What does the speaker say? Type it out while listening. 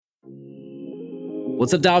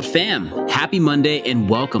What's up, Dialed fam? Happy Monday and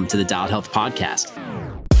welcome to the Dialed Health Podcast.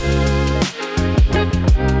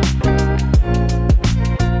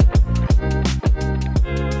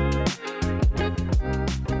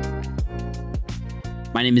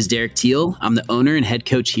 My name is Derek Teal. I'm the owner and head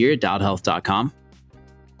coach here at DialedHealth.com.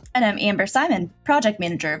 And I'm Amber Simon, project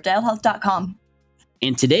manager of DialedHealth.com.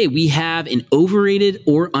 And today we have an overrated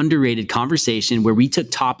or underrated conversation where we took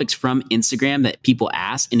topics from Instagram that people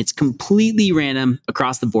asked, and it's completely random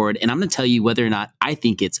across the board. And I'm going to tell you whether or not I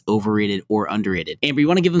think it's overrated or underrated. Amber, you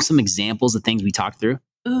want to give them some examples of things we talked through?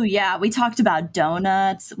 Ooh, yeah. We talked about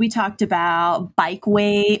donuts. We talked about bike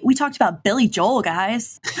weight. We talked about Billy Joel,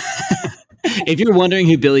 guys. If you're wondering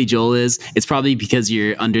who Billy Joel is, it's probably because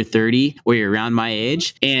you're under 30 or you're around my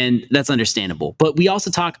age, and that's understandable. But we also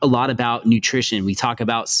talk a lot about nutrition. We talk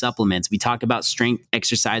about supplements. We talk about strength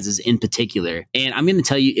exercises in particular. And I'm going to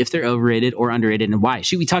tell you if they're overrated or underrated and why.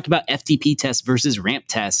 We talked about FTP tests versus ramp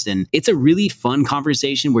tests, and it's a really fun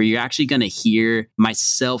conversation where you're actually going to hear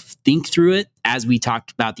myself think through it as we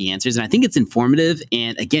talked about the answers. And I think it's informative.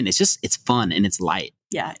 And again, it's fun and it's light.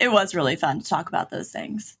 Yeah, it was really fun to talk about those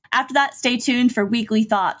things. After that, stay tuned for weekly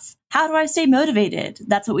thoughts. How do I stay motivated?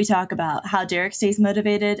 That's what we talk about, how Derek stays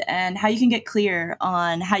motivated and how you can get clear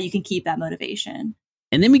on how you can keep that motivation.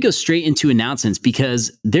 And then we go straight into announcements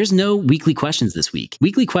because there's no weekly questions this week.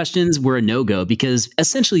 Weekly questions were a no-go because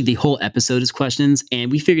essentially the whole episode is questions,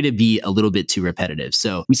 and we figured it'd be a little bit too repetitive.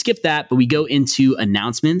 So we skip that, but we go into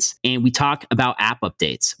announcements and we talk about app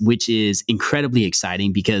updates, which is incredibly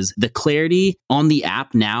exciting because the clarity on the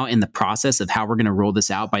app now and the process of how we're going to roll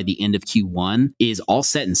this out by the end of Q1 is all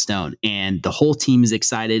set in stone. And the whole team is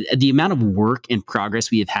excited. The amount of work and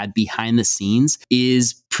progress we have had behind the scenes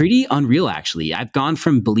is pretty unreal, actually. I've gone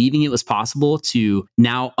from believing it was possible to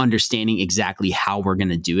now understanding exactly how we're going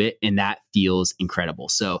to do it. And that feels incredible.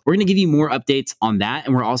 So we're going to give you more updates on that.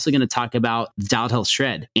 And we're also going to talk about the Dialed Health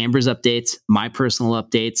Shred, Amber's updates, my personal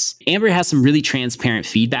updates. Amber has some really transparent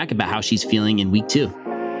feedback about how she's feeling in week 2.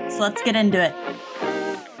 So let's get into it.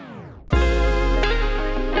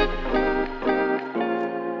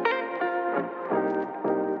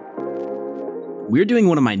 We're doing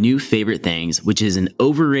one of my new favorite things, which is an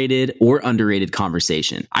overrated or underrated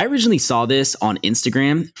conversation. I originally saw this on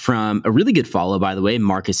Instagram from a really good follow, by the way,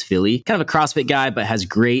 Marcus Philly, kind of a CrossFit guy, but has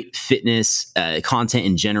great fitness content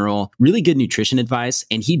in general, really good nutrition advice.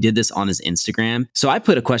 And he did this on his Instagram. So I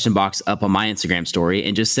put a question box up on my Instagram story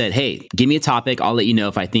and just said, hey, give me a topic. I'll let you know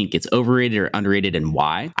if I think it's overrated or underrated and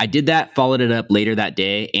why. I did that, followed it up later that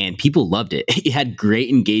day, and people loved it. It had great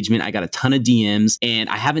engagement. I got a ton of DMs, and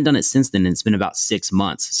I haven't done it since then. It's been about 6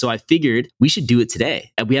 months. So I figured we should do it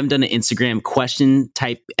today. We haven't done an Instagram question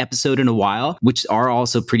type episode in a while, which are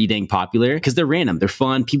also pretty dang popular because they're random. They're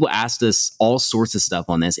fun. People asked us all sorts of stuff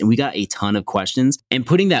on this, and we got a ton of questions. And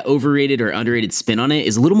putting that overrated or underrated spin on it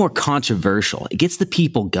is a little more controversial. It gets the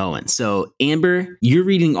people going. So Amber, you're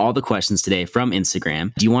reading all the questions today from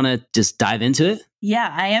Instagram. Do you want to just dive into it?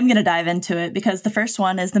 Yeah, I am going to dive into it because the first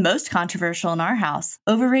one is the most controversial in our house.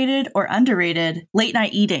 Overrated or underrated late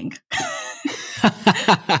night eating?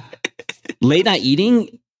 Late night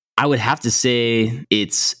eating, I would have to say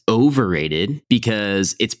it's overrated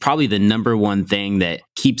because it's probably the number one thing that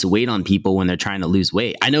keeps weight on people when they're trying to lose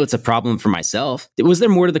weight. I know it's a problem for myself. Was there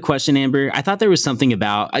more to the question, Amber? I thought there was something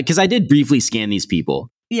about, because I did briefly scan these people.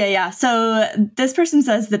 Yeah. So this person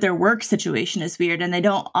says that their work situation is weird and they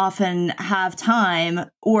don't often have time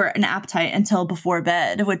or an appetite until before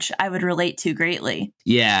bed, which I would relate to greatly.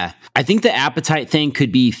 Yeah. I think the appetite thing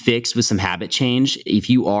could be fixed with some habit change. If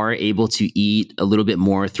you are able to eat a little bit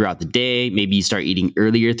more throughout the day, maybe you start eating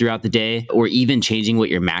earlier throughout the day, or even changing what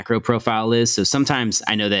your macro profile is. So sometimes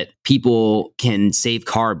I know that people can save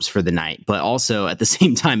carbs for the night, but also at the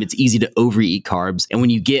same time, it's easy to overeat carbs. And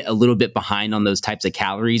when you get a little bit behind on those types of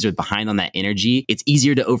calories or behind on that energy, it's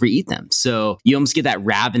easier to overeat them. So you almost get that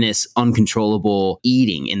ravenous, uncontrollable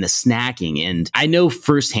eating and the snacking. And I know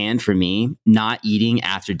firsthand for me, not eating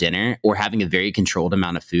after dinner or having a very controlled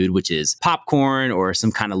amount of food, which is popcorn or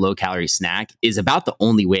some kind of low calorie snack, is about the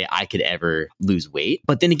only way I could ever lose weight.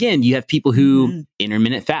 But then again, you have people who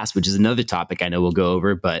intermittent fast, which is another topic I know we'll go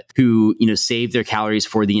over, but who, save their calories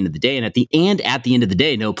for the end of the day. And at the end of the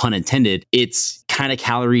day, no pun intended, it's kind of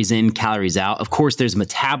calories in, calories out. Of course, there's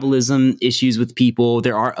metabolism issues with people.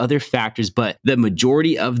 There are other factors, but the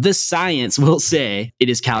majority of the science will say it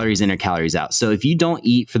is calories in or calories out. So if you don't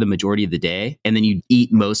eat for the majority of the day and then you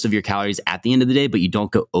eat most of your calories at the end of the day, but you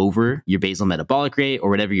don't go over your basal metabolic rate or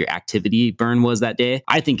whatever your activity burn was that day,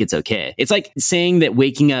 I think it's okay. It's like saying that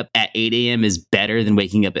waking up at 8 a.m. is better than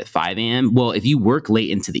waking up at 5 a.m. Well, if you work late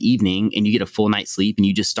into the evening and you get a full night's sleep and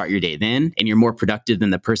you just start your day then, and you're more productive than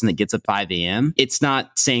the person that gets up 5 a.m., it's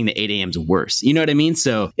not saying that 8 a.m. is worse. You know what I mean?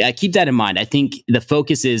 So keep that in mind. I think the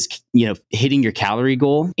focus is, hitting your calorie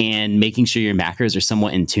goal and making sure your macros are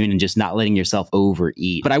somewhat in tune and just not letting yourself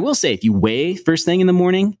overeat. But I will say, if you weigh first thing in the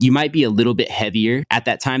morning, you might be a little bit heavier at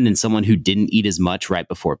that time than someone who didn't eat as much right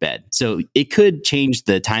before bed. So it could change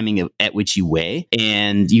the timing at which you weigh,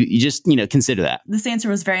 and you just, consider that. This answer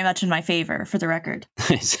was very much in my favor, for the record.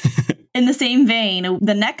 In the same vein,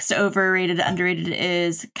 the next overrated, underrated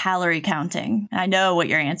is calorie counting. I know what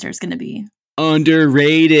your answer is going to be.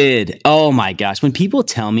 Underrated. Oh my gosh. When people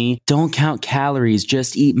tell me don't count calories,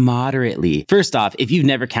 just eat moderately. First off, if you've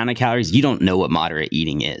never counted calories, you don't know what moderate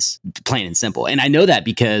eating is, plain and simple. And I know that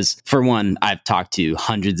because, for one, I've talked to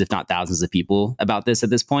hundreds, if not thousands of people about this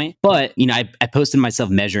at this point. But, I posted myself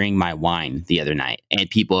measuring my wine the other night, and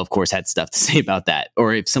people, of course, had stuff to say about that.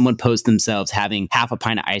 Or if someone posts themselves having half a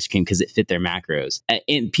pint of ice cream because it fit their macros.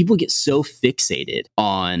 And people get so fixated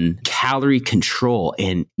on calorie control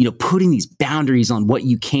and, putting these boundaries on what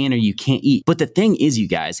you can or you can't eat. But the thing is, you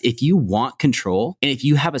guys, if you want control and if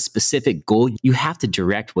you have a specific goal, you have to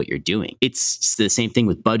direct what you're doing. It's the same thing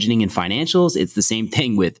with budgeting and financials. It's the same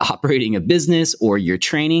thing with operating a business or your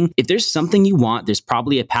training. If there's something you want, there's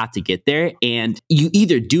probably a path to get there, and you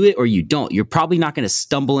either do it or you don't. You're probably not going to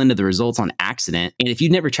stumble into the results on accident. And if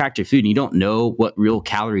you've never tracked your food and you don't know what real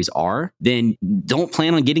calories are, then don't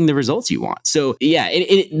plan on getting the results you want. So yeah,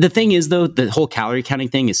 the thing is though, the whole calorie counting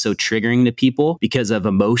thing is so triggering to people because of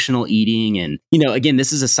emotional eating. And, again,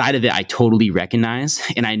 this is a side of it I totally recognize.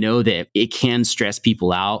 And I know that it can stress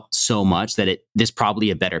people out so much that there's probably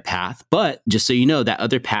a better path. But just so you know, that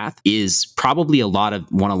other path is probably a lot of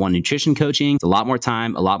one-on-one nutrition coaching. It's a lot more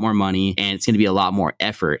time, a lot more money, and it's going to be a lot more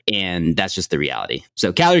effort. And that's just the reality.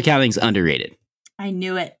 So calorie counting is underrated. I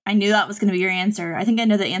knew it. I knew that was going to be your answer. I think I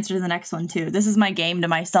know the answer to the next one too. This is my game to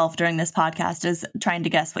myself during this podcast, is trying to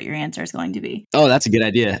guess what your answer is going to be. Oh, that's a good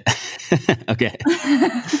idea. Okay.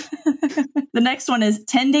 The next one is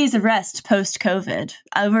 10 days of rest post-COVID.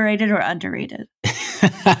 Overrated or underrated?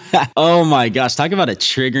 Oh my gosh. Talk about a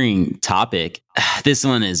triggering topic. This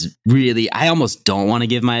one is really, I almost don't want to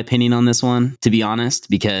give my opinion on this one, to be honest,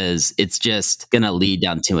 because it's just going to lead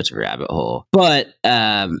down too much of a rabbit hole. But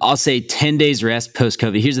I'll say 10 days rest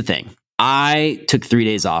post-COVID. Here's the thing. I took 3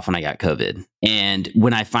 days off when I got COVID. And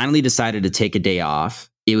when I finally decided to take a day off,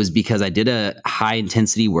 it was because I did a high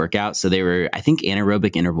intensity workout. So they were, I think,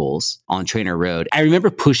 anaerobic intervals on Trainer Road. I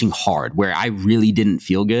remember pushing hard where I really didn't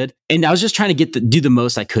feel good. And I was just trying to do the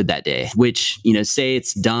most I could that day, which, say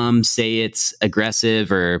it's dumb, say it's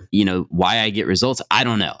aggressive, or, why I get results. I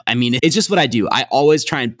don't know. I mean, it's just what I do. I always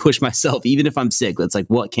try and push myself, even if I'm sick. It's like,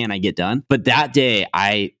 what can I get done? But that day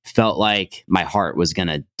I felt like my heart was going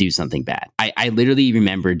to do something bad. I literally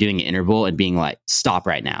remember doing an interval and being like, stop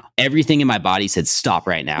right now. Everything in my body said, stop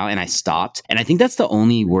right now. And I stopped. And I think that's the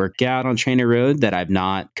only workout on Trainer Road that I've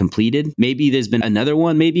not completed. Maybe there's been another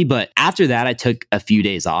one, but after that, I took a few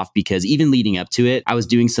days off because even leading up to it, I was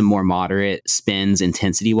doing some more moderate spins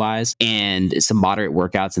intensity wise and some moderate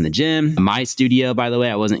workouts in the gym. My studio, by the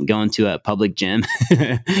way, I wasn't going to a public gym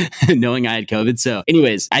knowing I had COVID. So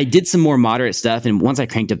anyways, I did some more moderate stuff. And once I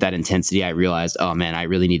cranked up that intensity, I realized, oh man, I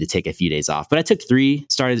really need to take a few days off. But I took 3,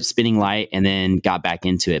 started spinning light, and then got back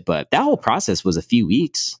into it. But that whole process was a few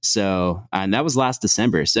weeks. So, and that was last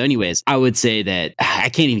December. So anyways, I would say that I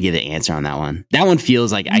can't even give the answer on that one. That one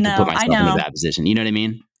feels like I can put myself into that position. You know what I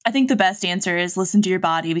mean? I think the best answer is listen to your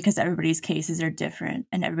body, because everybody's cases are different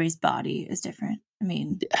and everybody's body is different. I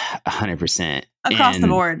mean, 100%. Across the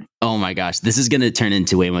board. Oh my gosh, this is going to turn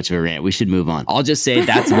into way much of a rant. We should move on. I'll just say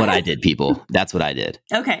that's what I did, people. That's what I did.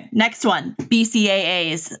 Okay, next one.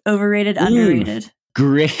 BCAAs, overrated, underrated.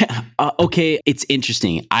 Great. Okay, it's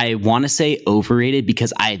interesting. I want to say overrated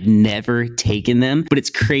because I've never taken them, but it's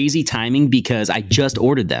crazy timing because I just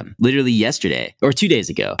ordered them literally yesterday or 2 days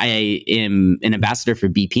ago. I am an ambassador for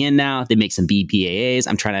BPN now. They make some BPAAs.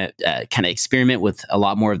 I'm trying to kind of experiment with a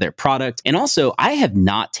lot more of their product. And also, I have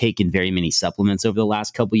not taken very many supplements over the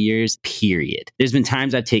last couple of years, period. There's been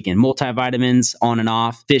times I've taken multivitamins on and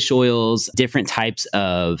off, fish oils, different types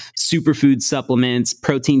of superfood supplements,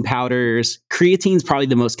 protein powders, creatine creatine's probably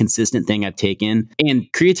the most consistent thing I've taken.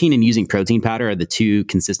 And creatine and using protein powder are the two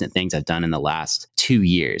consistent things I've done in the last 2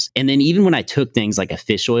 years. And then even when I took things like a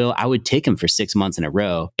fish oil, I would take them for 6 months in a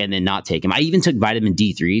row and then not take them. I even took vitamin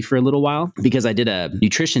D3 for a little while because I did a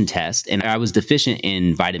nutrition test and I was deficient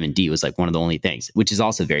in vitamin D. It was like one of the only things, which is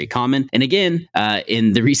also very common. And again,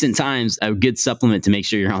 in the recent times, a good supplement to make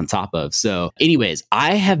sure you're on top of. So anyways,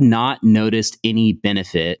 I have not noticed any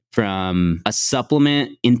benefit from a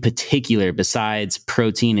supplement in particular besides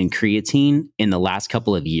protein and creatine in the last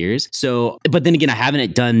couple of years. So, but then again, I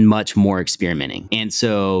haven't done much more experimenting. And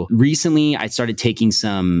so recently I started taking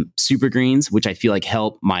some super greens, which I feel like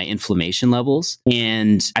help my inflammation levels.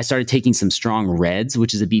 And I started taking some strong reds,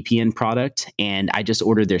 which is a BPN product. And I just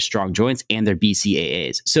ordered their strong joints and their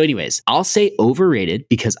BCAAs. So anyways, I'll say overrated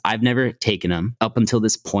because I've never taken them up until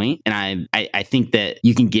this point. And I think that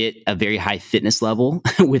you can get a very high fitness level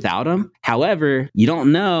without them. However, you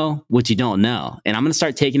don't know what you don't know. And I'm going to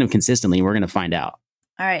start taking them consistently and we're going to find out.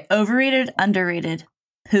 All right. Overrated, underrated,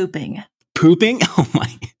 pooping. Pooping? Oh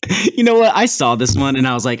my. You know what? I saw this one and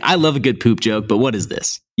I was like, I love a good poop joke, but what is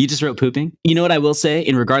this? You just wrote pooping? You know what I will say?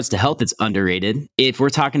 In regards to health, it's underrated. If we're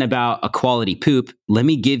talking about a quality poop, let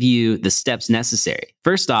me give you the steps necessary.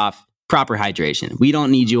 First off, proper hydration. We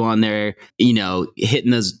don't need you on there,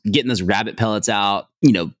 getting those rabbit pellets out,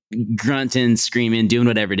 grunting, screaming, doing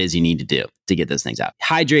whatever it is you need to do to get those things out.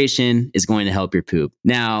 Hydration is going to help your poop.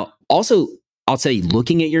 Now, also, I'll tell you,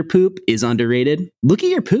 looking at your poop is underrated. Look at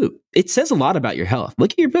your poop. It says a lot about your health.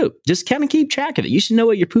 Look at your poop. Just kind of keep track of it. You should know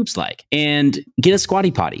what your poop's like. And get a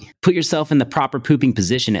squatty potty. Put yourself in the proper pooping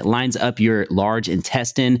position. It lines up your large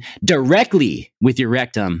intestine directly with your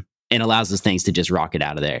rectum and allows those things to just rocket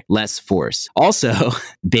out of there. Less force. Also,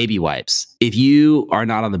 baby wipes. If you are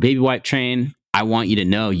not on the baby wipe train, I want you to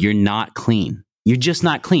know you're not clean. You're just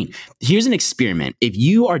not clean. Here's an experiment. If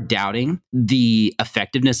you are doubting the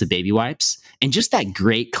effectiveness of baby wipes and just that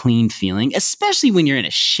great clean feeling, especially when you're in a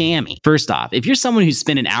chamois. First off, if you're someone who's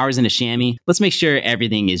spending hours in a chamois, let's make sure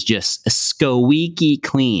everything is just a squeaky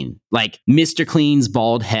clean. Like Mr. Clean's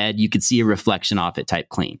bald head, you could see a reflection off it type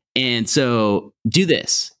clean. And so do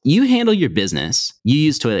this. You handle your business. You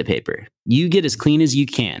use toilet paper. You get as clean as you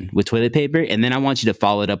can with toilet paper. And then I want you to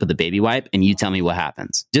follow it up with a baby wipe and you tell me what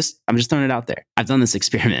happens. I'm just throwing it out there. I've done this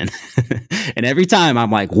experiment. And every time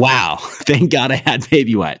I'm like, wow, thank God I had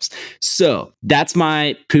baby wipes. So that's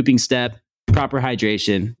my pooping step. Proper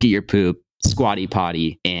hydration, get your poop, squatty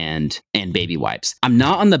potty, and baby wipes. I'm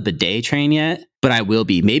not on the bidet train yet, but I will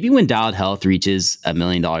be. Maybe when Dialed Health reaches $1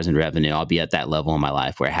 million in revenue, I'll be at that level in my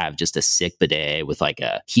life where I have just a sick bidet with like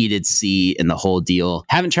a heated seat and the whole deal.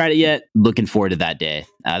 Haven't tried it yet. Looking forward to that day.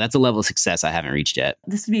 That's a level of success I haven't reached yet.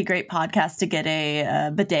 This would be a great podcast to get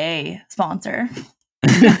a bidet sponsor.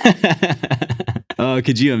 Oh,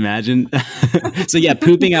 could you imagine? So yeah,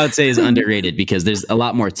 pooping I would say is underrated because there's a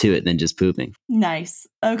lot more to it than just pooping. Nice.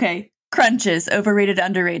 Okay. Crunches, overrated,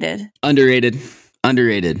 underrated? Underrated.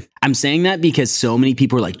 I'm saying that because so many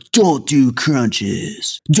people are like, don't do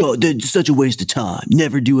crunches. They're such a waste of time.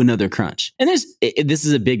 Never do another crunch. And this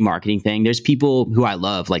is a big marketing thing. There's people who I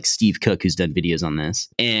love, like Steve Cook, who's done videos on this.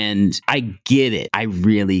 And I get it. I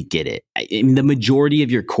really get it. I mean, the majority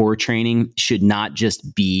of your core training should not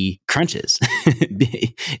just be crunches.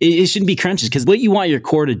 It shouldn't be crunches because what you want your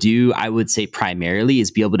core to do, I would say primarily,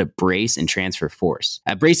 is be able to brace and transfer force.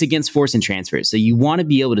 Brace against force and transfer. So you want to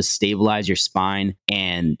be able to stabilize your spine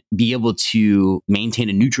and be able to maintain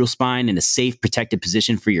a neutral spine in a safe, protected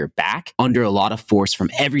position for your back under a lot of force from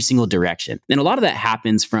every single direction. And a lot of that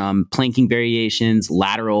happens from planking variations,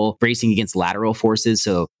 lateral, bracing against lateral forces.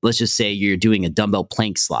 So let's just say you're doing a dumbbell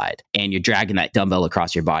plank slide and you're dragging that dumbbell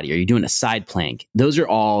across your body, or you're doing a side plank. Those are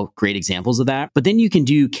all great examples of that. But then you can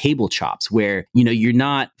do cable chops where, you're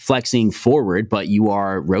not flexing forward, but you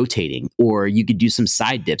are rotating, or you could do some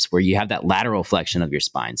side dips where you have that lateral flexion of your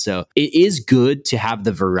spine. So it is good to have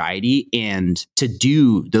the variety and to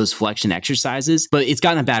do those flexion exercises, but it's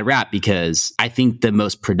gotten a bad rap because I think the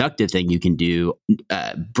most productive thing you can do,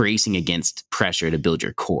 bracing against pressure to build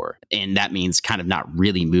your core. And that means kind of not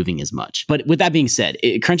really moving as much. But with that being said,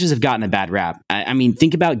 crunches have gotten a bad rap. I mean,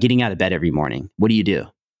 think about getting out of bed every morning. What do?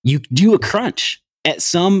 You do a crunch. At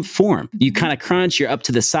some form, you kind of crunch, you're up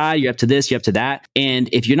to the side, you're up to this, you're up to that. And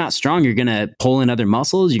if you're not strong, you're going to pull in other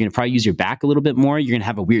muscles. You're going to probably use your back a little bit more. You're going to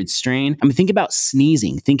have a weird strain. I mean, think about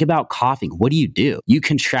sneezing. Think about coughing. What do? You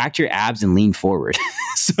contract your abs and lean forward.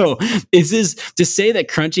 So to say that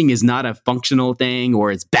crunching is not a functional thing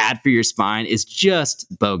or it's bad for your spine is just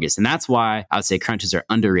bogus. And that's why I would say crunches are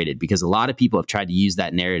underrated, because a lot of people have tried to use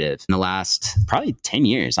that narrative in the last probably 10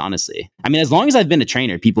 years, honestly. I mean, as long as I've been a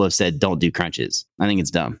trainer, people have said, don't do crunches. I think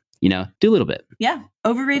it's dumb. do a little bit. Yeah.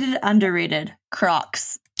 Overrated, underrated.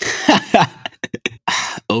 Crocs.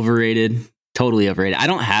 Overrated. Totally overrated. I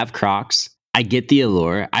don't have Crocs. I get the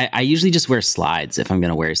allure. I usually just wear slides if I'm going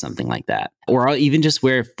to wear something like that. Or I'll even just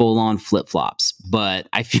wear full-on flip-flops. But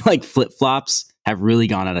I feel like flip-flops have really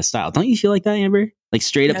gone out of style. Don't you feel like that, Amber? Like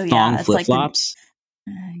straight up thong flip-flops?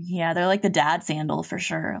 Yeah, they're like the dad sandal for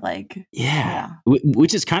sure. Like, yeah.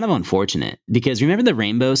 Which is kind of unfortunate because remember the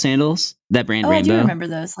rainbow sandals? That brand Rainbow? I do remember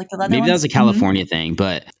those. Like the leather Maybe ones? That was a California thing,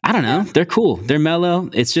 but I don't know. They're cool. They're mellow.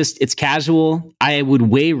 It's casual. I would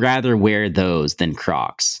way rather wear those than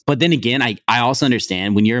Crocs. But then again, I also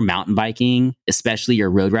understand when you're mountain biking, especially you're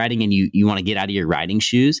road riding and you want to get out of your riding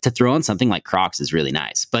shoes, to throw on something like Crocs is really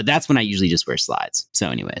nice. But that's when I usually just wear slides. So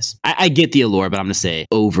anyways, I get the allure, but I'm going to say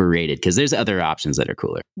overrated because there's other options that are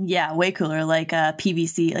cooler. Yeah, way cooler. Like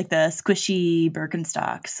PVC, like the squishy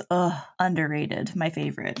Birkenstocks. Ugh, underrated. My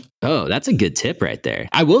favorite. Oh, that's a good tip right there.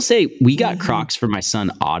 I will say we got Crocs for my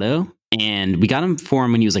son Otto. And we got him for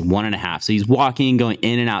him when he was like 1.5. So he's walking, going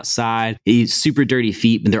in and outside. He's super dirty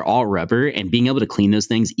feet, but they're all rubber. And being able to clean those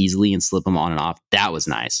things easily and slip them on and off, that was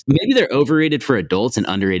nice. Maybe they're overrated for adults and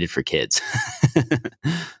underrated for kids.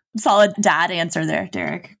 Solid dad answer there,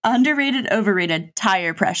 Derek. Underrated, overrated,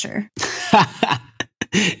 tire pressure.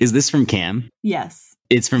 Is this from Cam? Yes.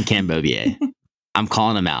 It's from Cam Bovier. I'm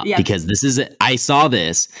calling him out because I saw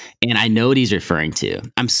this and I know what he's referring to.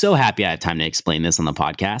 I'm so happy I have time to explain this on the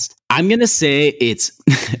podcast. I'm going to say it's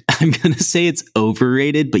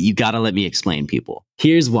overrated, but you got to let me explain, people.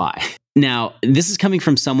 Here's why. Now, this is coming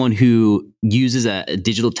from someone who uses a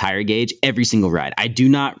digital tire gauge every single ride. I do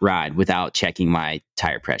not ride without checking my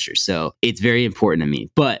tire pressure. So it's very important to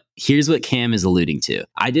me. But here's what Cam is alluding to.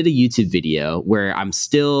 I did a YouTube video where I'm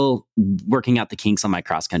still working out the kinks on my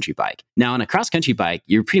cross-country bike. Now, on a cross-country bike,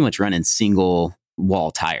 you're pretty much running single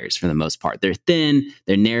wall tires for the most part. They're thin,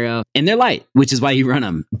 they're narrow, and they're light, which is why you run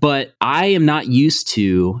them. But I am not used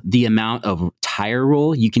to the amount of tire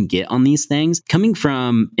roll you can get on these things. Coming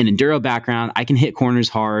from an enduro background, I can hit corners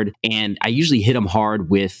hard, and I usually hit them hard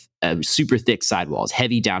with super thick sidewalls,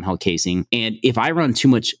 heavy downhill casing. And if I run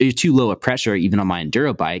too low a pressure, even on my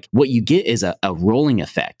enduro bike, what you get is a rolling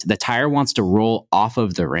effect. The tire wants to roll off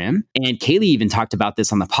of the rim. And Kaylee even talked about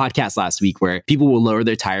this on the podcast last week, where people will lower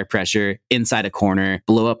their tire pressure inside a corner,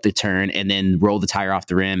 blow up the turn, and then roll the tire off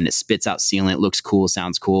the rim, and it spits out sealant. It looks cool,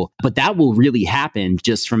 sounds cool. But that will really happen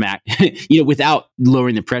just from without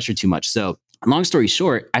lowering the pressure too much. So long story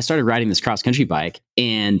short, I started riding this cross-country bike,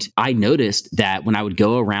 and I noticed that when I would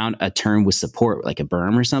go around a turn with support, like a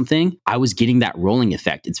berm or something, I was getting that rolling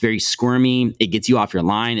effect. It's very squirmy. It gets you off your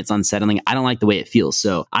line. It's unsettling. I don't like the way it feels.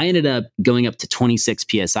 So I ended up going up to 26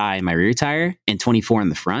 PSI in my rear tire and 24 in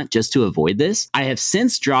the front just to avoid this. I have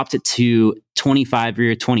since dropped it to 25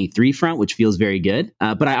 rear, 23 front, which feels very good.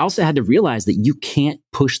 But I also had to realize that you can't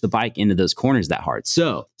push the bike into those corners that hard.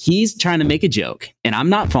 So he's trying to make a joke, and I'm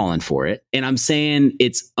not falling for it. And I'm saying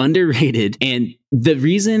it's underrated. And the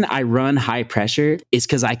reason I run high pressure is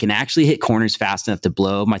because I can actually hit corners fast enough to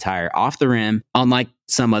blow my tire off the rim, unlike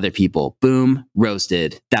some other people. Boom,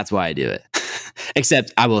 roasted. That's why I do it.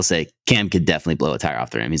 Except I will say Cam could definitely blow a tire off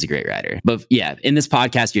the rim. He's a great rider. But yeah, in this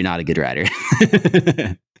podcast, you're not a good rider.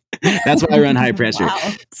 That's why I run high pressure.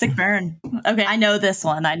 Wow. Sick burn. Okay, I know this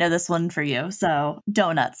one for you. So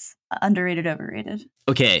donuts, underrated, overrated.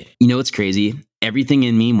 Okay, you know what's crazy? Everything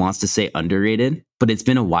in me wants to say underrated, but it's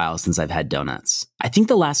been a while since I've had donuts. I think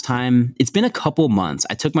the last time, it's been a couple months,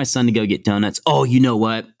 I took my son to go get donuts. Oh, you know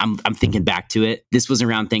what? I'm thinking back to it. This was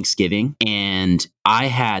around Thanksgiving, and I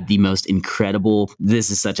had the most incredible, this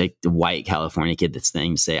is such a white California kid that's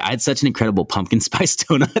thing to say, I had such an incredible pumpkin spice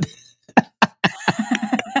donut.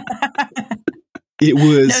 It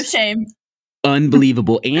was no shame.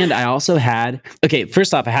 Unbelievable. And I also had, okay,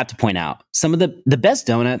 first off, I have to point out some of the best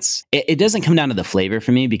donuts. It doesn't come down to the flavor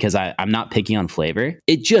for me because I'm not picky on flavor.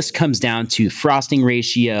 It just comes down to frosting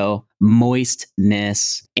ratio,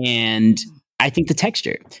 moistness, and I think the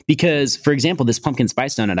texture. Because, for example, this pumpkin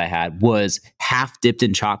spice donut I had was half dipped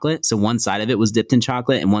in chocolate. So one side of it was dipped in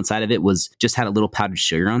chocolate and one side of it was just had a little powdered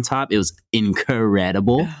sugar on top. It was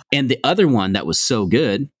incredible. And the other one that was so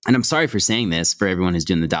good, and I'm sorry for saying this for everyone who's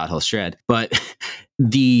doing the Downhill Shred, but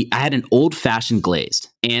I had an old fashioned glazed,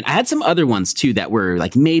 and I had some other ones too that were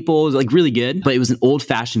like maple, like really good, but it was an old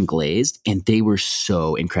fashioned glazed and they were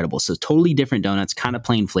so incredible. So totally different donuts, kind of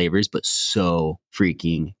plain flavors, but so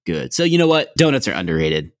freaking good. So you know what? Donuts are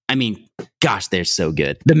underrated. I mean, gosh, they're so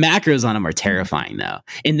good. The macros on them are terrifying though.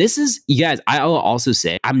 And this is, you guys, I will also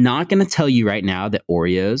say, I'm not going to tell you right now that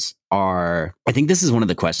Oreos are, I think this is one of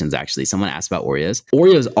the questions actually. Someone asked about Oreos.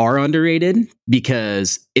 Oreos are underrated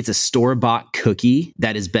because it's a store-bought cookie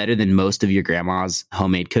that is better than most of your grandma's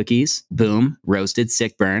homemade cookies. Boom, roasted,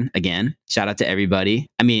 sick burn. Again, shout out to everybody.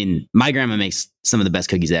 I mean, my grandma makes some of the best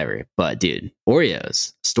cookies ever, but dude,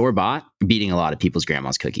 Oreos, store-bought, beating a lot of people's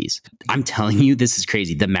grandma's cookies. I'm telling you, this is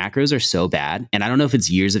crazy. The macros are so bad. And I don't know if it's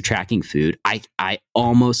years of tracking food. I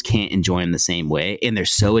almost can't enjoy them the same way. And they're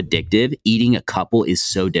so addictive. Eating a couple is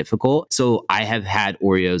so difficult. So I have had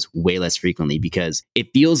Oreos way less frequently because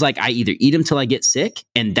it feels like I either eat them till I get sick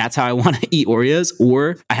and that's how I want to eat Oreos,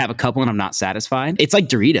 or I have a couple and I'm not satisfied. It's like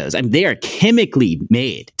Doritos. I mean, they are chemically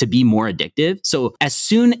made to be more addictive. So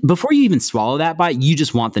before you even swallow that bite, you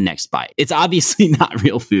just want the next bite. It's obviously not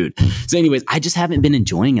real food. So anyways, I just haven't been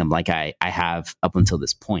enjoying them like I have up until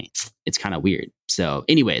this point. It's kind of weird. So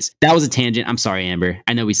anyways, that was a tangent. I'm sorry, Amber.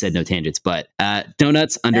 I know we said no tangents, but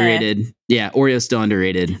donuts, underrated. Yeah, Oreos still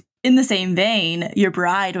underrated. In the same vein, your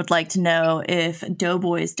bride would like to know if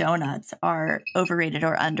Doughboys donuts are overrated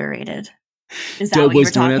or underrated. Is that what you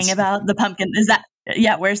were talking about? The pumpkin? Is that,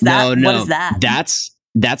 yeah, where's that? No. What is that?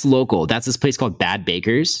 That's local. That's this place called Bad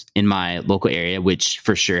Bakers in my local area, which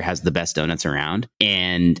for sure has the best donuts around.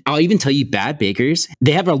 And I'll even tell you, Bad Bakers,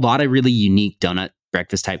 they have a lot of really unique donut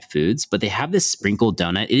breakfast type foods, but they have this sprinkled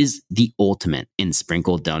donut. It is the ultimate in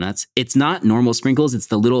sprinkled donuts. It's not normal sprinkles. It's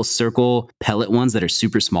the little circle pellet ones that are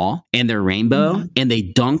super small and they're rainbow and they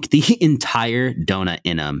dunk the entire donut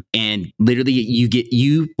in them. And literally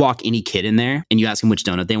you walk any kid in there and you ask them which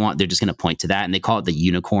donut they want. They're just going to point to that and they call it the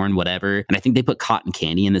unicorn, whatever. And I think they put cotton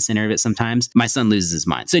candy in the center of it sometimes. My son loses his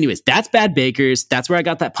mind. So anyways, that's Bad Bakers. That's where I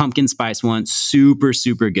got that pumpkin spice one. Super,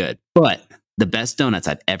 super good. But the best donuts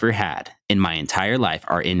I've ever had in my entire life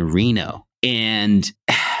are in Reno. And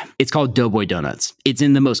it's called Doughboy Donuts. It's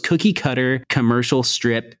in the most cookie cutter commercial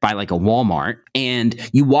strip by like a Walmart. And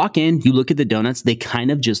you walk in, you look at the donuts, they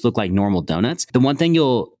kind of just look like normal donuts. The one thing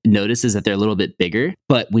you'll notice is that they're a little bit bigger.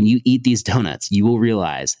 But when you eat these donuts, you will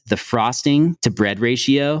realize the frosting to bread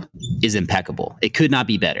ratio is impeccable. It could not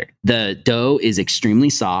be better. The dough is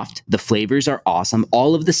extremely soft. The flavors are awesome.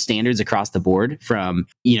 All of the standards across the board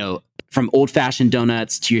from old-fashioned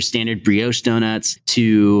donuts to your standard brioche donuts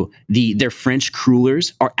to their French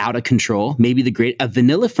crullers are out of control. Maybe a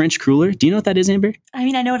vanilla French cruller. Do you know what that is, Amber? I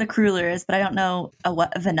mean, I know what a cruller is, but I don't know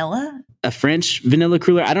a vanilla? A French vanilla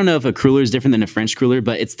cruller. I don't know if a cruller is different than a French cruller,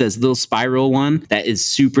 but it's this little spiral one that is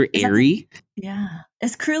super airy. Yeah.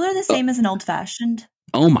 Is cruller the same as an old-fashioned?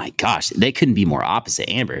 Oh my gosh, they couldn't be more opposite,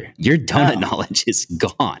 Amber. Your donut knowledge is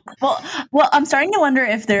gone. Well, I'm starting to wonder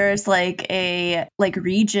if there's like a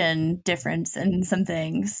region difference in some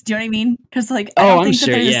things. Do you know what I mean? Because I don't think that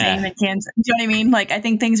they're the same in Kansas. Do you know what I mean? Like, I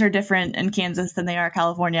think things are different in Kansas than they are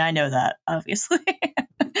California. I know that, obviously.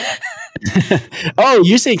 Oh,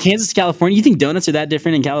 you're saying Kansas to California? You think donuts are that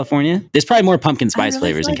different in California? There's probably more pumpkin spice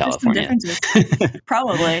flavors in California.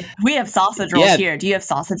 Probably. We have sausage rolls here. Do you have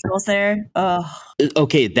sausage rolls there?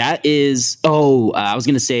 Okay, that is... I was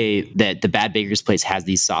going to say that the Bad Bakers place has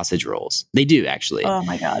these sausage rolls. They do, actually. Oh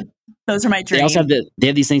my God. Those are my dreams. They also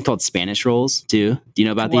have these things called Spanish rolls too. Do you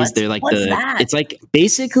know about these? They're like What's that? It's like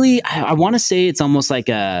basically, I want to say it's almost like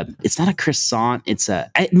it's not a croissant.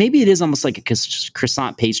 Maybe it is almost like a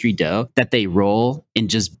croissant pastry dough that they roll in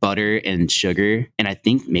just butter and sugar. And I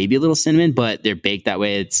think maybe a little cinnamon, but they're baked that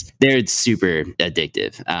way. They're super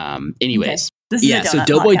addictive. Anyways. Okay. So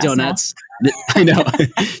Doughboy Donuts. I know.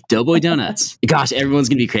 Doughboy Donuts. Gosh, everyone's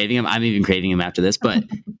going to be craving them. I'm even craving them after this, but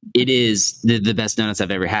it is the best donuts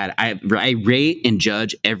I've ever had. I rate and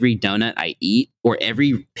judge every donut I eat, or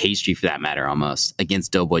every pastry for that matter, almost,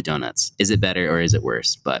 against Doughboy Donuts. Is it better or is it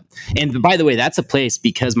worse? And by the way, that's a place,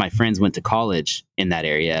 because my friends went to college in that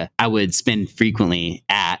area, I would spend frequently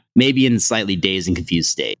at, maybe in a slightly dazed and confused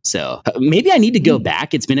state. So maybe I need to go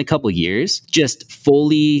back. It's been a couple years, just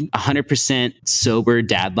fully 100% sober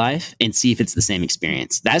dad life, and see if it's the same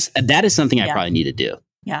experience. That is something I probably need to do.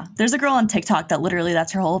 Yeah. There's a girl on TikTok that literally,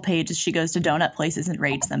 that's her whole page, is she goes to donut places and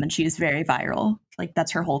rates them, and she is very viral. Like,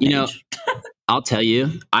 that's her whole page. I'll tell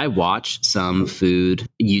you, I watch some food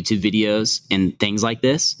YouTube videos and things like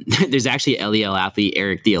this. There's actually an LEL athlete,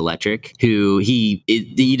 Eric the Electric, who he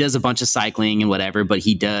does a bunch of cycling and whatever, but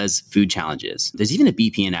he does food challenges. There's even a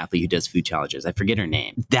BPN athlete who does food challenges. I forget her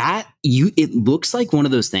name. It looks like one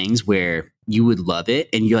of those things where you would love it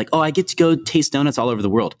and you're like, oh, I get to go taste donuts all over the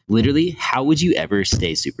world. Literally, how would you ever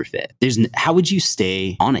stay super fit? How would you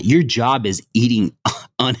stay on it? Your job is eating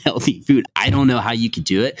unhealthy food. I don't know how you could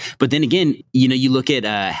do it. But then again, you look at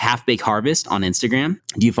Half Baked Harvest on Instagram.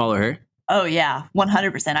 Do you follow her? Oh, yeah,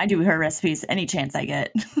 100%. I do her recipes any chance I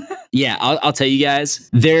get. Yeah, I'll tell you guys,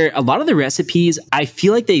 a lot of the recipes, I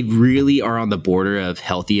feel like they really are on the border of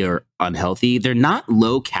healthy or unhealthy. They're not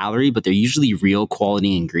low calorie, but they're usually real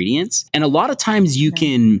quality ingredients. And a lot of times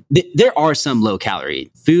there are some low calorie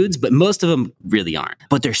foods, but most of them really aren't.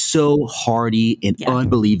 But they're so hearty and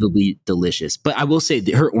unbelievably delicious. But I will say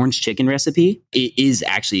that her orange chicken recipe is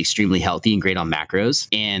actually extremely healthy and great on macros.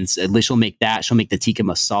 And Lish will make that. She'll make the tikka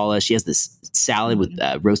masala. She has this salad with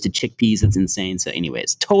roasted chickpeas. That's insane. So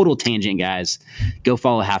anyways, total tangent, guys. Go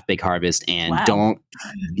follow Half Baked Harvest and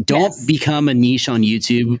don't become a niche on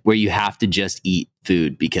YouTube where you have to just eat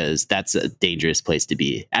food, because that's a dangerous place to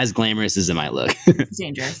be, as glamorous as it might look. It's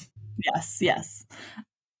dangerous. Yes.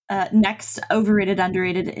 Next, overrated,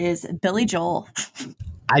 underrated is Billy Joel.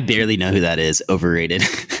 I barely know who that is. Overrated.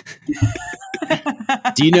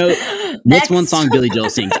 Do you know what's one song Billy Joel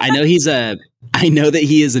sings? I know that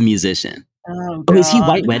he is a musician. Oh, is he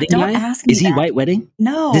White Wedding Don't guy? ask me Is he that. White Wedding?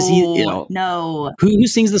 No. Does he? No. Who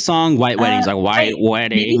sings the song White Wedding? It's like White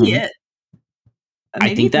Wedding. Maybe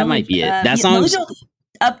I think that might be it. That song's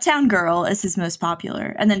Uptown Girl is his most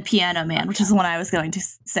popular, and then Piano Man, which is the one I was going to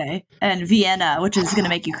say, and Vienna, which is going to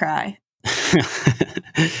make you cry.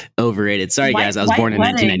 Overrated. Sorry, guys. I was born in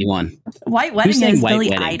 1991. White Wedding is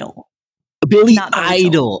Billy Idol. Billy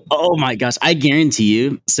Idol. Oh my gosh. I guarantee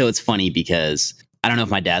you. So it's funny because I don't know if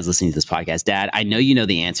my dad's listening to this podcast. Dad, I know you know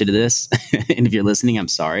the answer to this. And if you're listening, I'm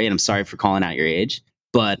sorry. And I'm sorry for calling out your age.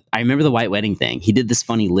 But I remember the White Wedding thing. He did this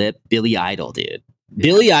funny lip. Billy Idol, dude.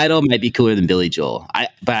 Billy Idol might be cooler than Billy Joel.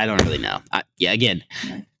 But I don't really know. Again,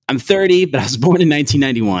 I'm 30, but I was born in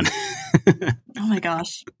 1991. Oh my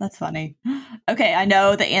gosh. That's funny. Okay, I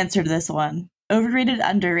know the answer to this one. Overrated,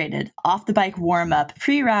 underrated, off the bike warm up,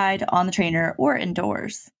 pre-ride, on the trainer, or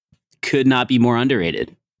indoors. Could not be more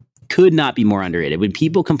underrated. Could not be more underrated. When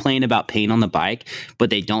people complain about pain on the bike, but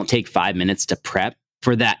they don't take 5 minutes to prep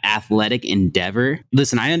for that athletic endeavor.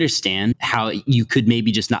 Listen, I understand how you could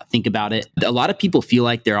maybe just not think about it. A lot of people feel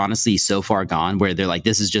like they're honestly so far gone where they're like,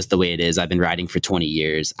 this is just the way it is. I've been riding for 20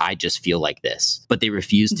 years. I just feel like this, but they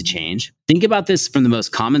refuse to change. Think about this from the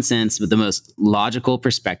most common sense, but the most logical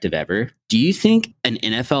perspective ever. Do you think an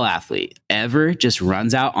NFL athlete ever just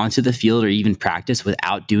runs out onto the field or even practice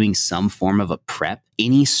without doing some form of a prep,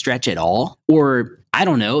 any stretch at all? Or I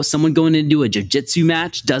don't know, someone going into a jiu-jitsu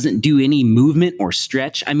match doesn't do any movement or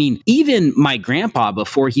stretch. I mean, even my grandpa,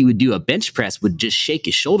 before he would do a bench press, would just shake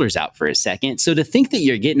his shoulders out for a second. So to think that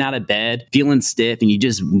you're getting out of bed, feeling stiff, and you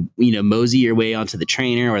just, mosey your way onto the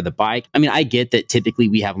trainer or the bike. I mean, I get that typically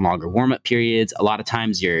we have longer warm-up periods. A lot of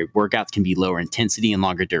times your workouts can be lower intensity and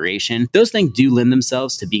longer duration. Those things do lend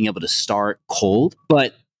themselves to being able to start cold,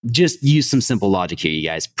 but just use some simple logic here, you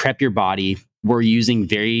guys. Prep your body. We're using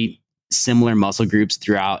very similar muscle groups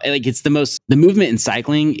throughout. Like the movement in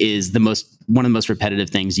cycling is one of the most repetitive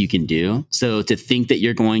things you can do. So to think that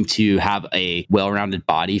you're going to have a well-rounded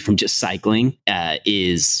body from just cycling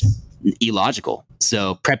is illogical.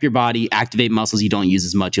 So prep your body, activate muscles you don't use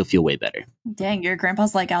as much. You'll feel way better. Dang, your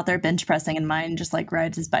grandpa's like out there bench pressing and mine just like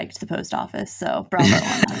rides his bike to the post office. So bravo on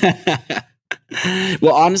that.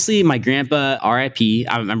 Well, honestly, my grandpa, RIP,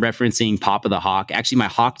 I'm referencing Papa the Hawk. Actually, my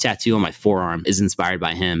hawk tattoo on my forearm is inspired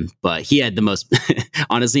by him, but he had the most,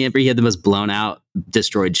 honestly, Emperor, he had the most blown out,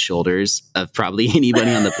 destroyed shoulders of probably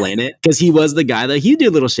anybody on the planet. Because he was the guy that he did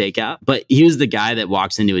a little shakeout, but he was the guy that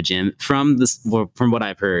walks into a gym from what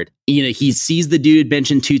I've heard. He sees the dude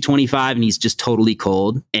benching 225 and he's just totally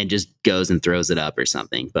cold and just goes and throws it up or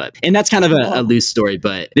something. And that's kind of a loose story,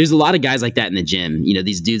 but there's a lot of guys like that in the gym.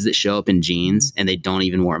 These dudes that show up in jeans and they don't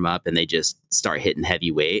even warm up and they just start hitting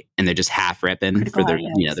heavy weight and they're just half repping for their,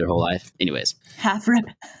 their whole life. Anyways. Half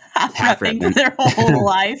repping for their whole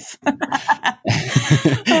life. Half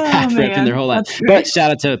repping their whole life. But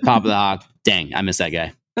shout out to Papa the Hawk. Dang, I miss that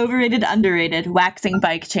guy. Overrated, underrated, waxing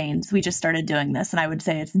bike chains. We just started doing this, and I would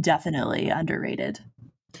say it's definitely underrated.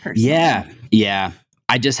 Personally. Yeah.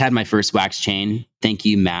 I just had my first wax chain. Thank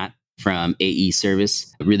you, Matt, from AE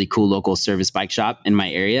Service, a really cool local service bike shop in my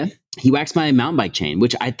area. He waxed my mountain bike chain,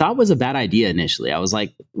 which I thought was a bad idea initially. I was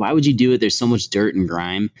like, why would you do it? There's so much dirt and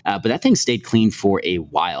grime. But that thing stayed clean for a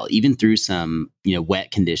while, even through some,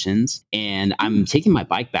 wet conditions. And I'm taking my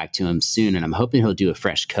bike back to him soon, and I'm hoping he'll do a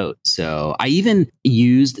fresh coat. So I even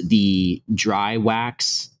used the dry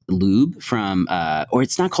wax lube from, or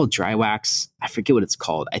it's not called Dry Wax. I forget what it's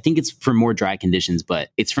called. I think it's for more dry conditions, but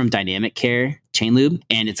it's from Dynamic Care Chain Lube.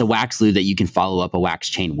 And it's a wax lube that you can follow up a wax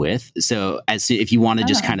chain with. So if you want to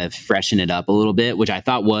just kind of freshen it up a little bit, which I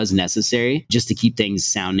thought was necessary just to keep things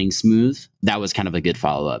sounding smooth, that was kind of a good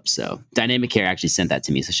follow up. So Dynamic Care actually sent that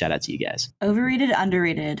to me. So shout out to you guys. Overrated,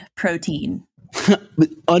 underrated protein.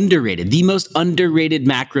 Underrated, the most underrated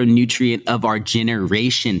macronutrient of our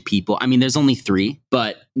generation, people. I mean, there's only 3,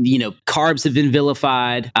 but carbs have been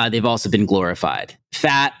vilified. They've also been glorified.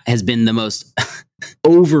 Fat has been the most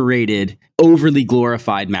overrated, overly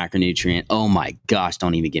glorified macronutrient. Oh my gosh,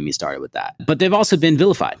 don't even get me started with that. But they've also been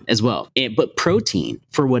vilified as well. But protein,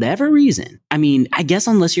 for whatever reason, I mean, I guess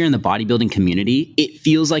unless you're in the bodybuilding community, it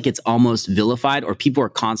feels like it's almost vilified, or people are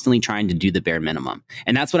constantly trying to do the bare minimum.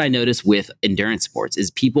 And that's what I notice with endurance sports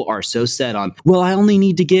is people are so set on, well, I only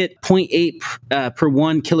need to get 0.8 per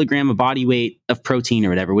 1 kilogram of body weight of protein or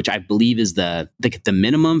whatever, which I believe is the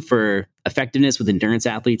minimum for effectiveness with endurance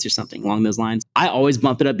athletes or something along those lines. I always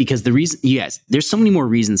bump it up because the reason, yes, there's so many more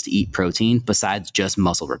reasons to eat protein besides just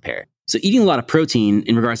muscle repair. So eating a lot of protein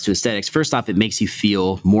in regards to aesthetics, first off, it makes you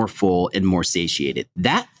feel more full and more satiated.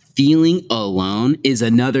 That feeling alone is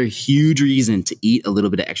another huge reason to eat a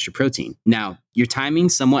little bit of extra protein. Now, your timing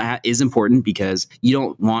somewhat is important because you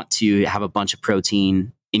don't want to have a bunch of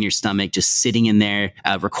protein in your stomach, just sitting in there,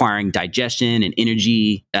 requiring digestion and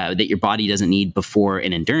energy that your body doesn't need before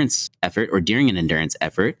an endurance effort or during an endurance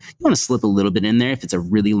effort. You want to slip a little bit in there if it's a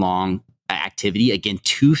really long activity, again,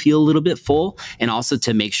 to feel a little bit full and also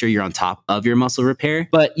to make sure you're on top of your muscle repair.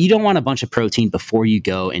 But you don't want a bunch of protein before you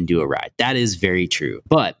go and do a ride. That is very true.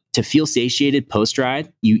 But to feel satiated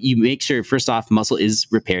post-ride, you make sure, first off, muscle is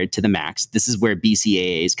repaired to the max. This is where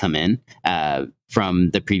BCAAs come in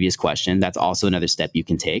from the previous question. That's also another step you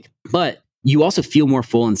can take. But you also feel more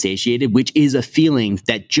full and satiated, which is a feeling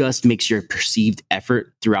that just makes your perceived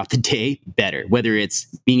effort throughout the day better. Whether it's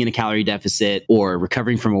being in a calorie deficit or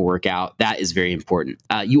recovering from a workout, that is very important.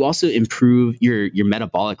 You also improve your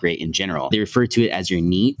metabolic rate in general. They refer to it as your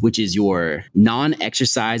NEAT, which is your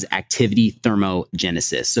non-exercise activity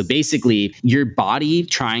thermogenesis. So basically, your body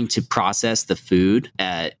trying to process the food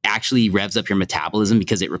actually revs up your metabolism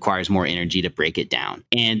because it requires more energy to break it down.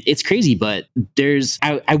 And it's crazy, but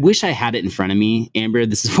I wish I had it in front of me, Amber.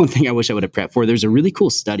 This is one thing I wish I would have prepped for. There's a really cool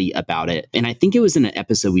study about it. And I think it was in an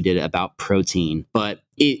episode we did about protein, but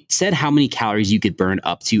it said how many calories you could burn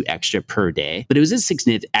up to extra per day, but it was as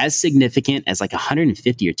significant as like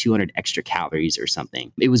 150 or 200 extra calories or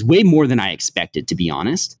something. It was way more than I expected, to be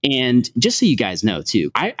honest. And just so you guys know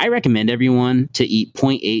too, I recommend everyone to eat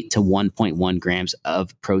 0.8 to 1.1 grams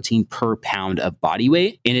of protein per pound of body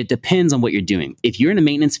weight. And it depends on what you're doing. If you're in a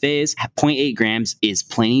maintenance phase, 0.8 grams is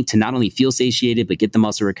plenty to not only feel satiated, but get the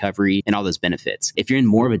muscle recovery and all those benefits. If you're in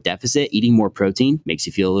more of a deficit, eating more protein makes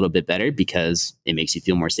you feel a little bit better because it makes you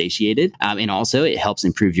feel more satiated. And also it helps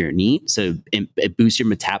improve your NEAT. So it boosts your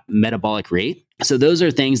metabolic rate. So those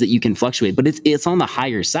are things that you can fluctuate, but it's on the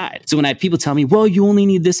higher side. So when I have people tell me, well, you only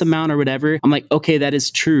need this amount or whatever, I'm like, okay, that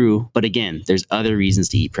is true. But again, there's other reasons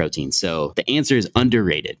to eat protein. So the answer is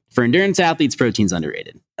underrated. For endurance athletes, protein's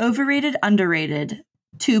underrated. Overrated, underrated,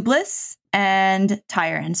 tubeless and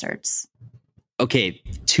tire inserts. Okay,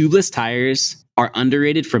 tubeless tires are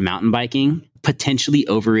underrated for mountain biking, potentially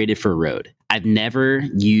overrated for road. I've never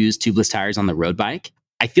used tubeless tires on the road bike.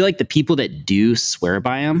 I feel like the people that do swear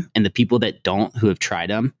by them and the people that don't, who have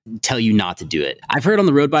tried them, tell you not to do it. I've heard on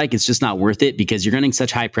the road bike, it's just not worth it because you're running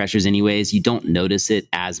such high pressures anyways. You don't notice it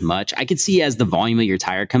as much. I could see as the volume of your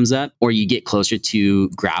tire comes up or you get closer to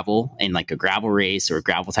gravel and like a gravel race or a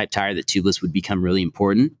gravel type tire, that tubeless would become really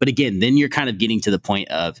important. But again, then you're kind of getting to the point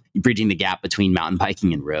of bridging the gap between mountain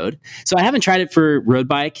biking and road. So I haven't tried it for road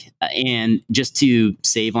bike, and just to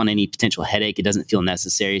save on any potential headache, it doesn't feel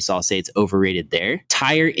necessary. So I'll say it's overrated there.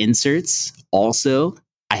 Tire inserts also,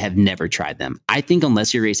 I have never tried them. I think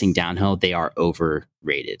unless you're racing downhill, they are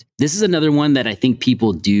overrated. This is another one that I think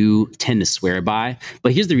people do tend to swear by,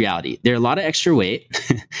 but here's the reality. They're a lot of extra weight.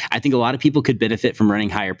 I think a lot of people could benefit from running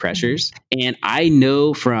higher pressures. And I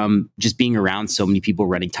know from just being around so many people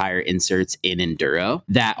running tire inserts in enduro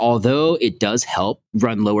that although it does help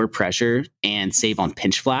run lower pressure and save on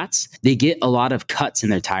pinch flats, they get a lot of cuts in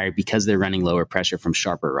their tire because they're running lower pressure from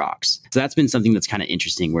sharper rocks. So that's been something that's kind of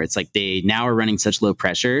interesting, where it's like they now are running such low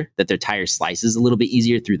pressure that their tire slices a little bit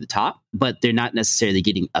easier through the top, but they're not necessarily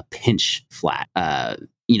getting a pinch flat,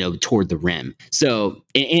 toward the rim. So,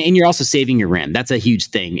 and you're also saving your rim. That's a huge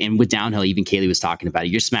thing. And with downhill, even Kaylee was talking about it,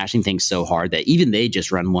 you're smashing things so hard that even they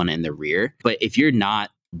just run one in the rear. But if you're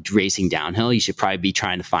not racing downhill, you should probably be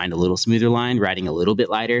trying to find a little smoother line, riding a little bit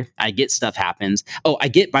lighter. I get stuff happens. Oh, I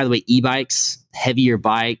get, by the way, e-bikes, heavier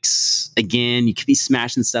bikes. Again, you could be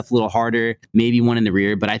smashing stuff a little harder, maybe one in the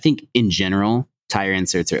rear. But I think in general, tire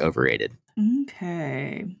inserts are overrated.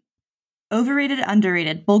 Okay. Overrated,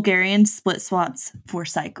 underrated. Bulgarian split squats for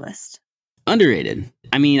cyclists. Underrated.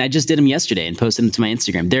 I mean, I just did them yesterday and posted them to my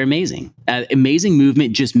Instagram. They're amazing. Amazing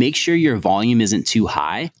movement. Just make sure your volume isn't too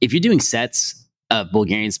high. If you're doing sets of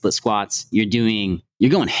Bulgarian split squats, you're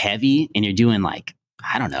going heavy and you're doing like,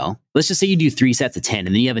 I don't know, let's just say you do 3 sets of 10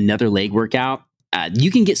 and then you have another leg workout.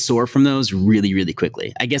 You can get sore from those really, really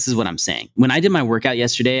quickly, I guess is what I'm saying. When I did my workout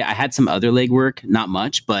yesterday, I had some other leg work, not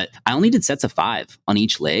much, but I only did sets of 5 on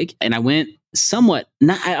each leg. And I went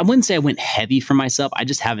I wouldn't say I went heavy for myself. I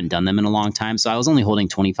just haven't done them in a long time. So I was only holding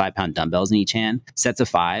 25-pound dumbbells in each hand, sets of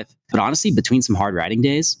 5. But honestly, between some hard riding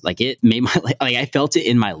days, like it made I felt it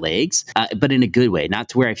in my legs, but in a good way, not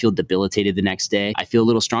to where I feel debilitated the next day. I feel a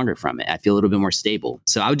little stronger from it. I feel a little bit more stable.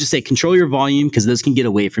 So I would just say control your volume because those can get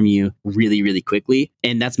away from you really, really quickly.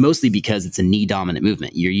 And that's mostly because it's a knee dominant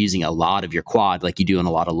movement. You're using a lot of your quad like you do in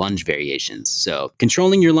a lot of lunge variations. So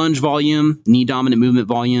controlling your lunge volume, knee dominant movement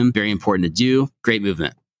volume, very important to do. Great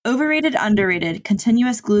movement. Overrated, underrated.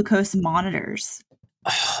 Continuous glucose monitors.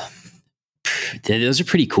 Those are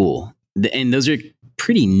pretty cool. And those are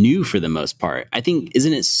pretty new for the most part. I think,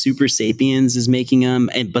 isn't it Super Sapiens is making them,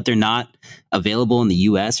 but they're not available in the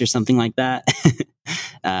US or something like that?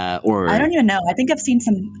 Or I don't even know. I think I've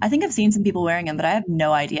seen some people wearing them, but I have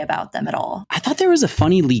no idea about them at all. I thought there was a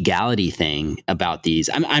funny legality thing about these.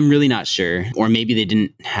 I'm really not sure. Or maybe they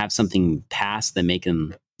didn't have something passed that make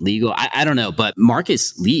them legal. I don't know. But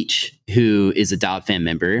Marcus Leach, who is a Dialed Fan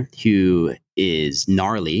member, who is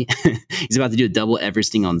gnarly. He's about to do a double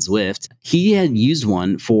Everesting on Zwift. He had used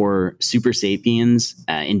one for Super Sapiens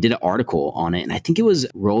and did an article on it. And I think it was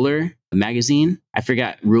Roller Magazine. I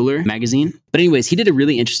forgot, Ruler Magazine. But anyways, he did a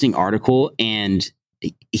really interesting article and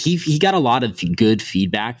he got a lot of good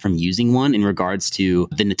feedback from using one in regards to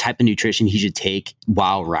the type of nutrition he should take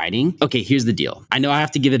while riding. Okay, here's the deal. I know I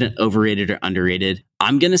have to give it an overrated or underrated.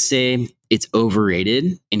 I'm going to say it's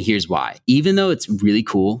overrated, and here's why. Even though it's really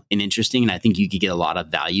cool and interesting, and I think you could get a lot of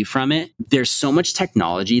value from it, there's so much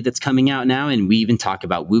technology that's coming out now, and we even talk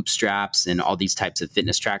about Whoop straps and all these types of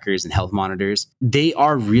fitness trackers and health monitors. They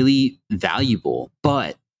are really valuable,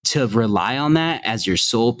 but to rely on that as your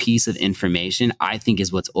sole piece of information, I think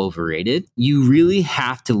is what's overrated. You really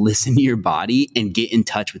have to listen to your body and get in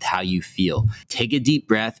touch with how you feel. Take a deep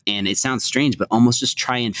breath, and it sounds strange, but almost just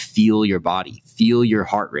try and feel your body, feel your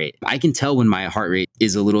heart rate. I can tell when my heart rate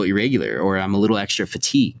is a little irregular or I'm a little extra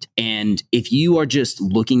fatigued. And if you are just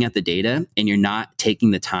looking at the data and you're not taking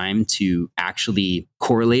the time to actually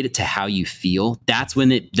correlate it to how you feel, that's when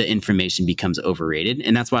the information becomes overrated.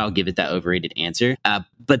 And that's why I'll give it that overrated answer.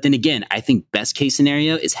 But then again, I think best case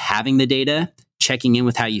scenario is having the data, checking in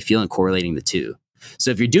with how you feel and correlating the two. So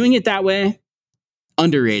if you're doing it that way,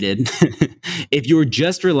 underrated. If you're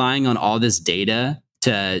just relying on all this data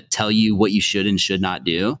to tell you what you should and should not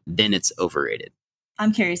do, then it's overrated.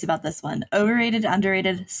 I'm curious about this one. Overrated,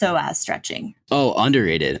 underrated, psoas stretching. Oh,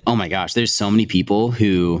 underrated. Oh my gosh. There's so many people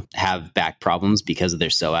who have back problems because of their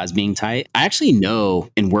psoas being tight. I actually know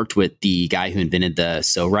and worked with the guy who invented the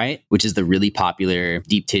PsoRite, which is the really popular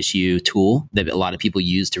deep tissue tool that a lot of people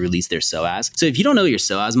use to release their psoas. So if you don't know what your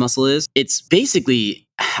psoas muscle is, it's basically,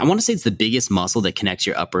 I want to say it's the biggest muscle that connects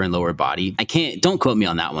your upper and lower body. Don't quote me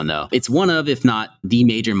on that one though. It's one of, if not the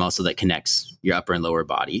major muscle that connects your upper and lower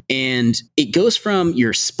body. And it goes from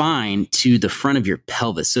your spine to the front of your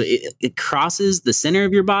pelvis. So it crosses the center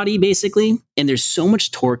of your body basically. And there's so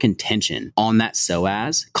much torque and tension on that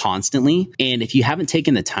psoas constantly. And if you haven't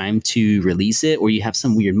taken the time to release it, or you have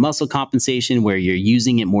some weird muscle compensation where you're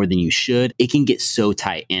using it more than you should, it can get so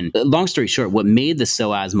tight. And long story short, what made the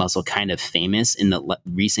psoas muscle kind of famous in the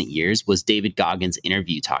recent years was David Goggins'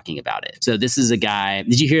 interview talking about it. So this is a guy,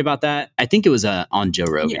 did you hear about that? I think it was on Joe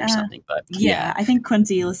Rogan or something, but yeah, I think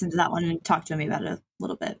Quincy listened to that one and talked to me about it a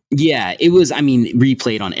little bit. Yeah, it was,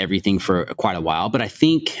 replayed on everything for quite a while, but I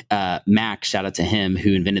think Mac, shout out to him,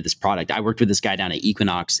 who invented this product. I worked with this guy down at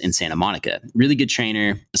Equinox in Santa Monica. Really good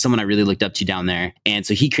trainer, someone I really looked up to down there. And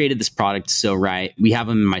so he created this product, PsoRite. We have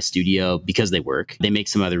them in my studio because they work. They make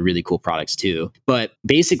some other really cool products too. But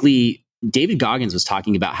basically, David Goggins was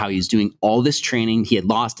talking about how he's doing all this training. He had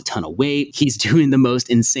lost a ton of weight. He's doing the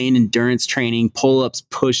most insane endurance training, pull-ups,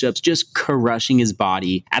 push-ups, just crushing his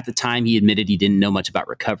body. At the time, he admitted he didn't know much about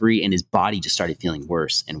recovery, and his body just started feeling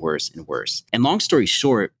worse and worse and worse. And long story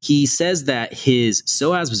short, he says that his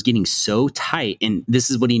psoas was getting so tight, and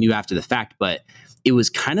this is what he knew after the fact, but it was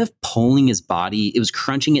kind of pulling his body, it was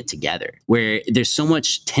crunching it together, where there's so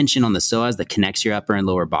much tension on the psoas that connects your upper and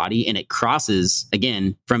lower body, and it crosses,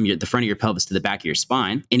 again, from the front of your pelvis to the back of your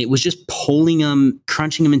spine. And it was just pulling them,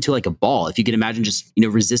 crunching them into like a ball. If you could imagine just,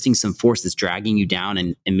 resisting some force that's dragging you down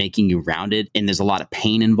and making you rounded. And there's a lot of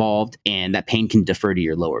pain involved, and that pain can defer to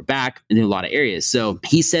your lower back and in a lot of areas. So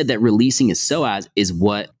he said that releasing his psoas is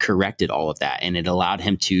what corrected all of that. And it allowed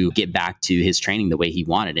him to get back to his training the way he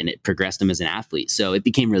wanted. And it progressed him as an athlete. So it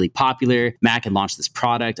became really popular. Mac had launched this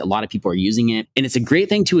product. A lot of people are using it. And it's a great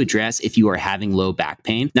thing to address if you are having low back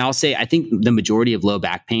pain. Now, I'll say, I think the majority of low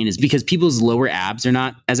back pain is because people's lower abs are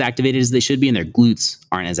not as activated as they should be, and their glutes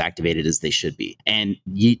aren't as activated as they should be. And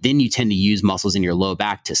then you tend to use muscles in your low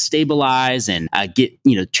back to stabilize and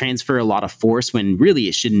transfer a lot of force, when really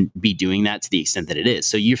it shouldn't be doing that to the extent that it is.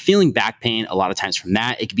 So you're feeling back pain a lot of times from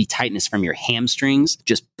that. It could be tightness from your hamstrings,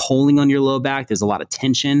 just pulling on your low back. There's a lot of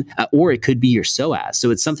tension, or it could be your psoas.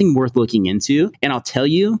 So it's something worth looking into. And I'll tell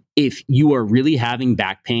you, if you are really having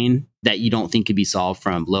back pain that you don't think could be solved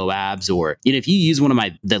from low abs, or if you use one of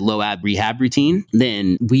the low ab rehab routine,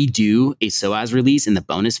 then we do a psoas release in the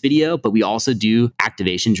bonus video, but we also do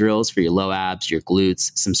activation drills for your low abs, your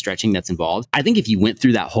glutes, some stretching that's involved. I think if you went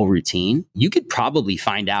through that whole routine, you could probably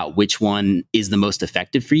find out which one is the most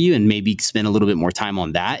effective for you and maybe spend a little bit more time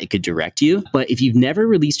on that. It could direct you. But if you've never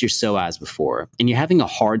released your psoas before and you're having a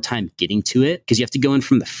hard time getting to it because you have to go in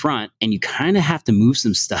from the front and you kind of have to move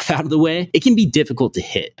some stuff out of the way, it can be difficult to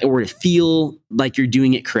hit or to feel like you're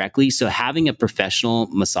doing it correctly. So having a professional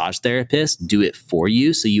massage therapist do it for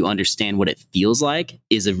you so you understand what it feels like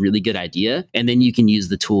is a really good idea. And then you can use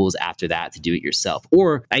the tools after that to do it yourself.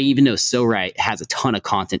 Or I even know SoRite has a ton of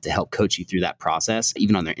content to help coach you through that process,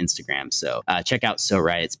 even on their Instagram. So check out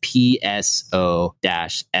SoRite. It's PSO-SITE.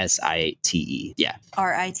 Yeah.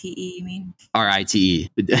 RITE, you mean? RITE.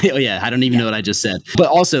 Oh yeah. I don't even know what I just said. But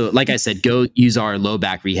also, like I said, go use our low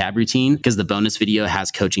back rehab routine, because the bonus video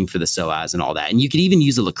has coaching for the psoas and all that. And you could even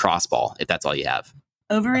use a lacrosse ball if that's all you have.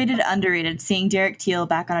 Overrated, underrated, seeing Derek Teal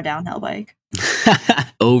back on a downhill bike.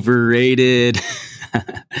 Overrated.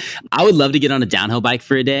 I would love to get on a downhill bike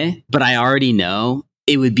for a day, but I already know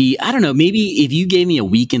it would be, I don't know, maybe if you gave me a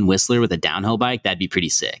week in Whistler with a downhill bike, that'd be pretty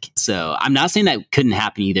sick. So I'm not saying that couldn't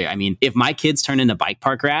happen either. I mean, if my kids turn into bike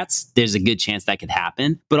park rats, there's a good chance that could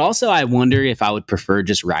happen. But also, I wonder if I would prefer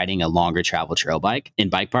just riding a longer travel trail bike in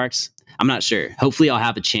bike parks. I'm not sure. Hopefully I'll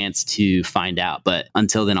have a chance to find out. But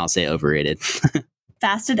until then, I'll say overrated.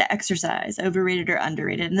 Fasted exercise, overrated or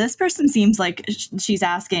underrated? And this person seems like she's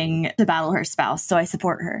asking to battle her spouse, so I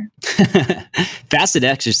support her. Fasted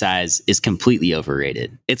exercise is completely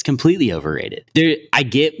overrated. It's completely overrated. I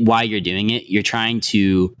get why you're doing it. You're trying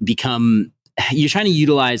to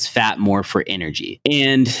utilize fat more for energy.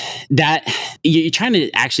 And that you're trying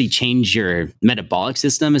to actually change your metabolic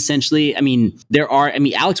system, essentially.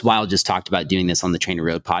 Alex Wilde just talked about doing this on the Trainer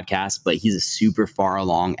Road podcast, but he's a super far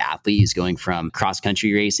along athlete. He's going from cross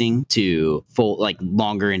country racing to full,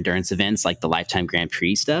 longer endurance events like the Lifetime Grand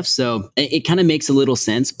Prix stuff. So it kind of makes a little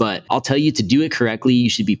sense, but I'll tell you, to do it correctly,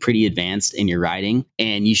 you should be pretty advanced in your riding,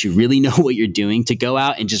 and you should really know what you're doing. To go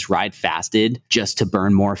out and just ride fasted just to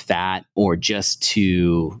burn more fat, or just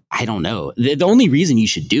to, I don't know. The only reason you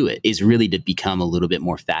should do it is really to become a little bit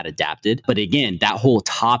more fat adapted. But again, that whole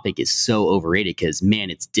topic is so overrated because, man,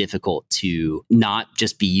 it's difficult to not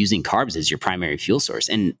just be using carbs as your primary fuel source.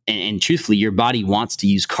 And truthfully, your body wants to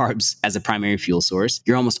use carbs as a primary fuel source.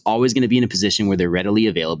 You're almost always going to be in a position where they're readily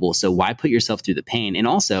available. So why put yourself through the pain? And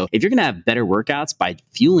also, if you're going to have better workouts by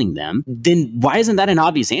fueling them, then why isn't that an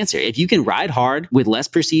obvious answer? If you can ride hard with less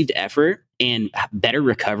perceived effort and better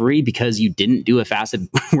recovery because you didn't do a fasted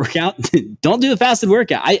workout, don't do a fasted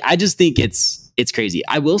workout. I just think it's crazy.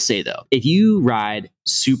 I will say though, if you ride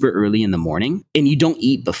super early in the morning and you don't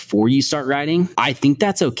eat before you start riding, I think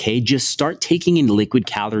that's okay. Just start taking in liquid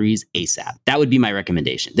calories ASAP. That would be my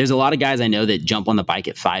recommendation. There's a lot of guys I know that jump on the bike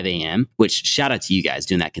at 5 a.m., which shout out to you guys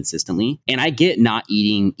doing that consistently. And I get not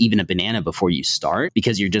eating even a banana before you start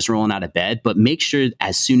because you're just rolling out of bed, but make sure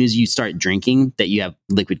as soon as you start drinking that you have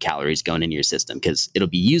liquid calories going into your system, because it'll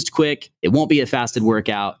be used quick. It won't be a fasted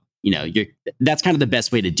workout. That's kind of the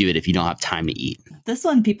best way to do it if you don't have time to eat. This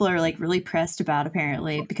one people are really pressed about,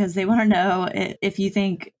 apparently, because they want to know if you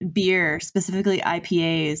think beer, specifically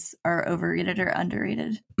IPAs, are overrated or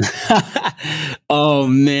underrated. Oh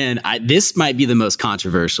man, this might be the most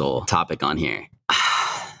controversial topic on here.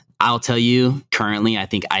 I'll tell you, currently, I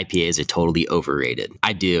think IPAs are totally overrated.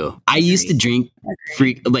 I do. I used to drink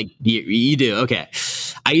you do. Okay.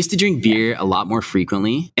 I I used to drink beer a lot more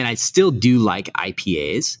frequently, and I still do like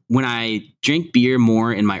IPAs. When I drank beer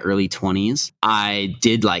more in my early 20s, I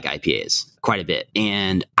did like IPAs quite a bit.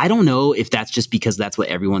 And I don't know if that's just because that's what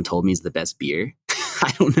everyone told me is the best beer.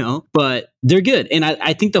 I don't know, but they're good. And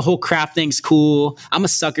I think the whole craft thing's cool. I'm a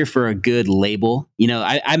sucker for a good label.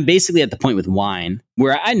 I'm basically at the point with wine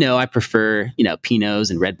where I know I prefer, Pinots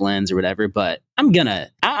and red blends or whatever, but I'm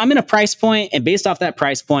in a price point, and based off that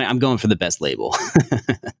price point, I'm going for the best label.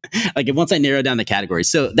 Like once I narrow down the categories.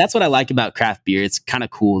 So that's what I like about craft beer. It's kind of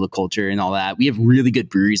cool, the culture and all that. We have really good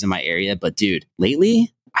breweries in my area, but dude,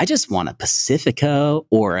 lately I just want a Pacifico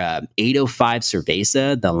or a 805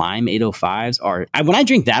 Cerveza. The lime 805s when I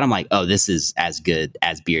drink that, I'm like, oh, this is as good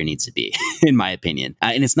as beer needs to be, in my opinion.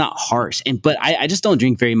 And it's not harsh. But I just don't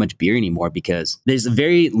drink very much beer anymore because there's a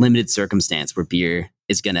very limited circumstance where beer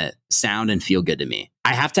is going to sound and feel good to me.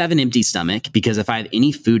 I have to have an empty stomach because if I have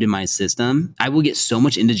any food in my system, I will get so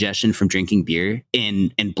much indigestion from drinking beer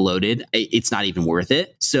and bloated. It's not even worth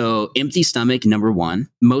it. So empty stomach, number one.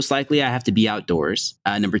 Most likely I have to be outdoors,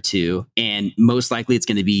 number two. And most likely it's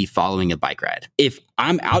going to be following a bike ride. If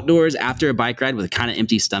I'm outdoors after a bike ride with a kind of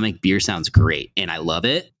empty stomach, beer sounds great and I love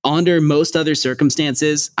it. Under most other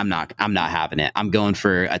circumstances, I'm not having it. I'm going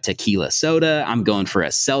for a tequila soda. I'm going for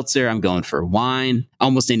a seltzer. I'm going for wine,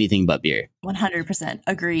 almost anything but beer. 100%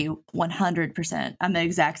 agree. 100%. I'm the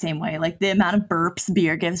exact same way. Like the amount of burps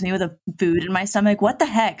beer gives me with a food in my stomach. What the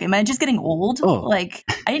heck? Am I just getting old? Oh. Like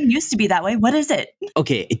I didn't used to be that way. What is it?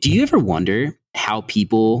 Okay. Do you ever wonder how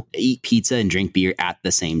people eat pizza and drink beer at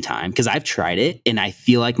the same time? Because I've tried it and I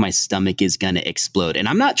feel like my stomach is going to explode. And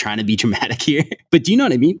I'm not trying to be dramatic here, but do you know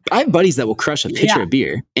what I mean? I have buddies that will crush a pitcher of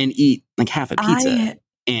beer and eat like half a pizza.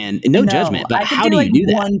 And no judgment, but how do you do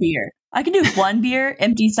that? One beer. I can do one beer,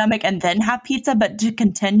 empty stomach, and then have pizza, but to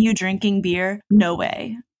continue drinking beer, no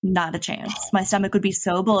way. Not a chance. My stomach would be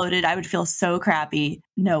so bloated. I would feel so crappy.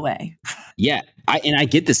 No way. Yeah. I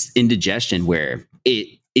get this indigestion where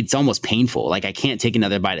it's almost painful. Like I can't take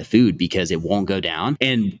another bite of food because it won't go down.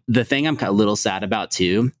 And the thing I'm a little sad about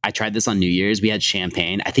too, I tried this on New Year's. We had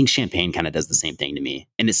champagne. I think champagne kind of does the same thing to me.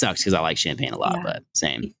 And it sucks because I like champagne a lot, but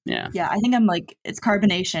same. Yeah. Yeah. I think I'm like, it's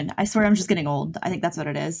carbonation. I swear I'm just getting old. I think that's what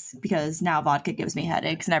it is because now vodka gives me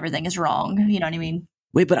headaches and everything is wrong. You know what I mean?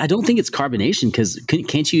 Wait, but I don't think it's carbonation because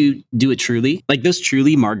can't you do it Truly? Like those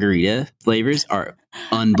Truly margarita flavors are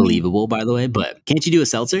unbelievable, by the way. But can't you do a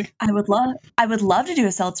seltzer? I would love to do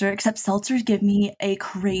a seltzer, except seltzers give me a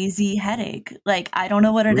crazy headache. Like I don't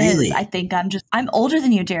know what it is. I think I'm older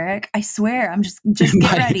than you, Derek. I swear. I'm just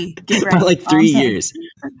get ready. Get ready. By like 3 years.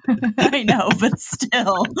 I know, but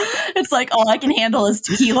still, it's like all I can handle is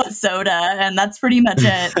tequila soda, and that's pretty much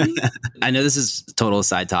it. I know this is total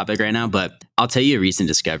side topic right now, but I'll tell you a recent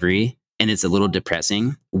discovery. And it's a little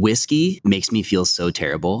depressing. Whiskey makes me feel so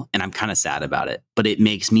terrible, and I'm kind of sad about it. But it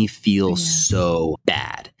makes me feel so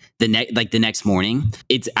bad. The next morning,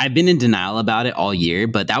 I've been in denial about it all year.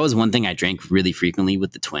 But that was one thing I drank really frequently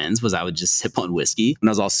with the twins was I would just sip on whiskey when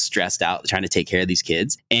I was all stressed out trying to take care of these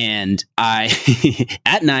kids. And I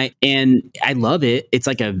at night, and I love it. It's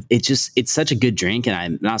like it's such a good drink. And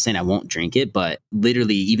I'm not saying I won't drink it, but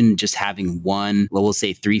literally even just having one, we'll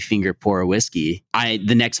say 3-finger pour of whiskey,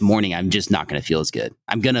 the next morning I'm just not going to feel as good.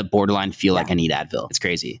 I'm going to borderline feel like I need Advil. It's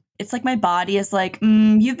crazy. It's like my body is like,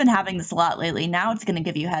 you've been having this a lot lately. Now it's going to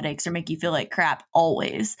give you headaches or make you feel like crap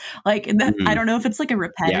always. Like, I don't know if it's like a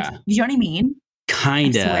repetitive. You know what I mean?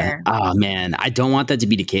 Kind of. Oh, man. I don't want that to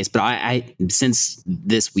be the case. But I since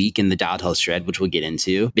this week in the Dialed Health Shred, which we'll get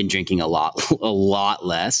into, been drinking a lot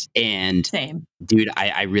less. And same. Dude,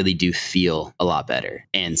 I really do feel a lot better.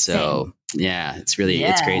 And so, it's really,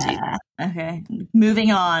 it's crazy. Okay.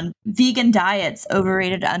 Moving on. Vegan diets,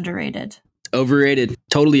 overrated, underrated? Overrated,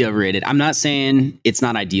 totally overrated. I'm not saying it's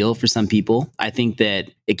not ideal for some people. I think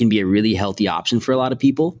that it can be a really healthy option for a lot of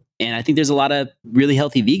people. And I think there's a lot of really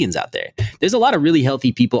healthy vegans out there. There's a lot of really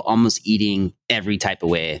healthy people almost eating every type of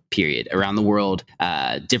way, period, around the world.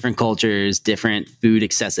 Different cultures, different food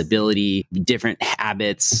accessibility, different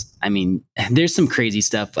habits. I mean, there's some crazy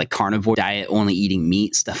stuff like carnivore diet, only eating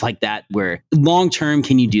meat, stuff like that, where long term,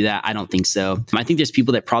 can you do that? I don't think so. I think there's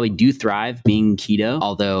people that probably do thrive being keto,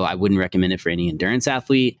 although I wouldn't recommend it for any endurance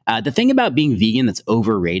athlete. The thing about being vegan that's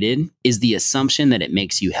overrated is the assumption that it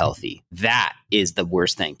makes you healthy. That is the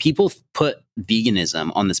worst thing. People put veganism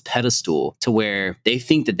on this pedestal to where they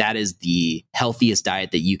think that is the healthiest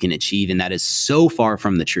diet that you can achieve. And that is so far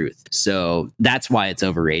from the truth. So that's why it's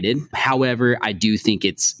overrated. However, I do think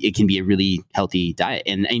it can be a really healthy diet.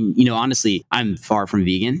 And honestly, I'm far from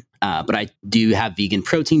vegan. But I do have vegan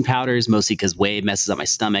protein powders, mostly because whey messes up my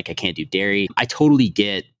stomach. I can't do dairy. I totally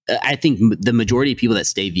get I think the majority of people that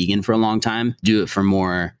stay vegan for a long time do it for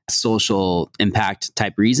more social impact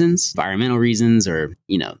type reasons, environmental reasons, or,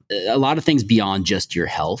 a lot of things beyond just your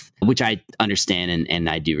health, which I understand and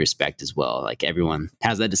I do respect as well. Like everyone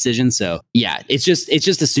has that decision. So yeah, it's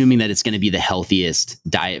just assuming that it's going to be the healthiest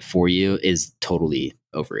diet for you is totally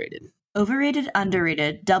overrated. Overrated,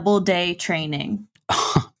 underrated, double day training.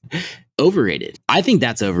 Overrated. I think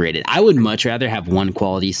that's overrated. I would much rather have one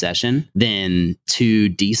quality session than two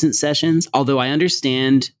decent sessions. Although I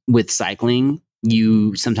understand with cycling,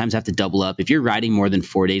 you sometimes have to double up. If you're riding more than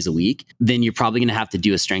 4 days a week, then you're probably going to have to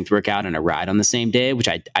do a strength workout and a ride on the same day, which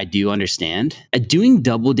I do understand. Doing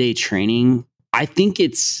double day training, I think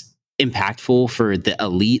it's impactful for the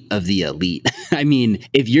elite of the elite. I mean,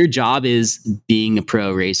 if your job is being a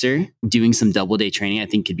pro racer, doing some double day training, I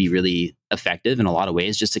think could be really effective in a lot of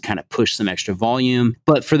ways just to kind of push some extra volume.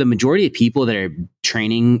 But for the majority of people that are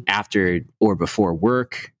training after or before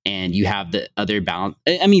work and you have the other balance,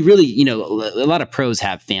 I mean, really, a lot of pros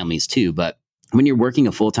have families too, but when you're working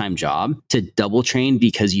a full-time job, to double train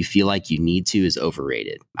because you feel like you need to is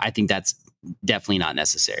overrated. I think that's definitely not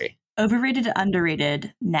necessary. Overrated,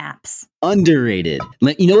 underrated, naps. Underrated.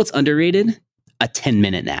 You know what's underrated? A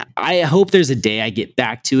 10-minute nap. I hope there's a day I get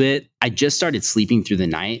back to it. I just started sleeping through the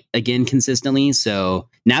night again consistently. So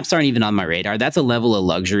naps aren't even on my radar. That's a level of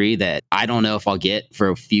luxury that I don't know if I'll get for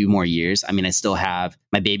a few more years. I mean, I still have,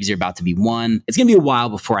 my babies are about to be 1. It's going to be a while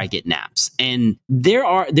before I get naps. And they're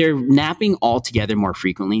napping all together more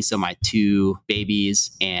frequently. So my 2 babies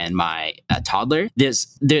and my toddler,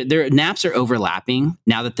 their naps are overlapping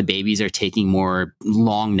now that the babies are taking more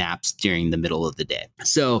long naps during the middle of the day.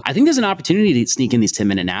 So I think there's an opportunity to sneak in these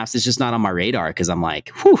 10-minute naps. It's just not on my radar because I'm like,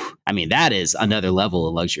 whew, I mean, that is another level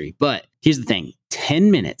of luxury. But here's the thing.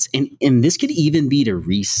 10 minutes. And this could even be to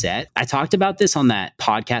reset. I talked about this on that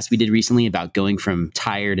podcast we did recently about going from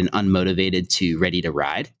tired and unmotivated to ready to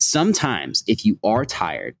ride. Sometimes if you are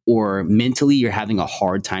tired or mentally you're having a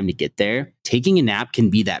hard time to get there, taking a nap can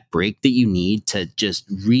be that break that you need to just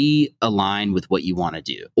realign with what you want to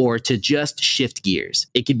do or to just shift gears.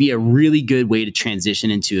 It could be a really good way to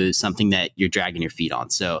transition into something that you're dragging your feet on.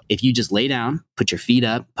 So if you just lay down, put your feet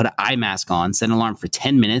up, put an eye mask on, set an alarm for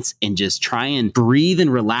 10 minutes and just try and breathe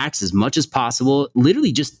and relax as much as possible.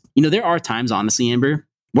 Literally just, there are times, honestly, Amber,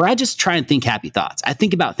 where I just try and think happy thoughts. I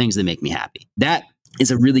think about things that make me happy. That is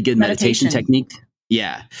a really good meditation technique.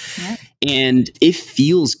 Yeah. Yep. And it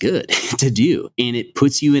feels good to do. And it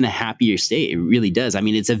puts you in a happier state. It really does. I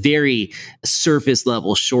mean, it's a very surface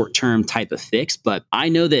level, short-term type of fix. But I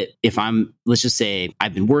know that if let's just say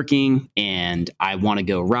I've been working and I want to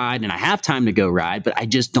go ride and I have time to go ride, but I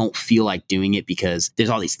just don't feel like doing it because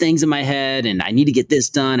there's all these things in my head and I need to get this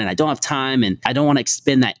done and I don't have time and I don't want to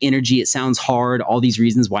expend that energy. It sounds hard. All these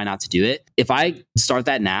reasons why not to do it. If I start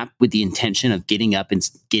that nap with the intention of getting up and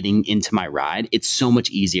getting into my ride, it's so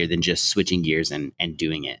much easier than just switching gears and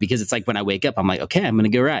doing it. Because it's like when I wake up, I'm like, okay, I'm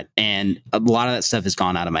going to go ride. And a lot of that stuff has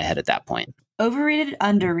gone out of my head at that point. Overrated,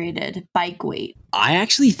 underrated, bike weight. I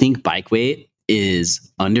actually think bike weight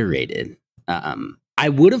is underrated. I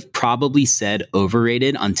would have probably said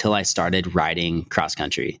overrated until I started riding cross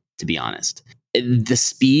country, to be honest. The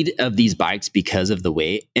speed of these bikes because of the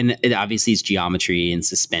weight, and it obviously is geometry and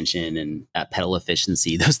suspension and pedal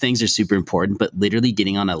efficiency. Those things are super important, but literally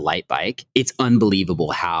getting on a light bike, it's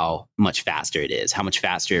unbelievable how much faster it is, how much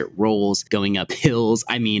faster it rolls going up hills.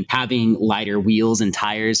 I mean, having lighter wheels and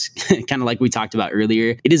tires, kind of like we talked about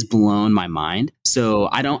earlier, it has blown my mind. So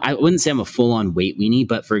I wouldn't say I'm a full on weight weenie,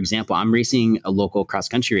 but for example, I'm racing a local cross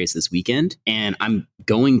country race this weekend and I'm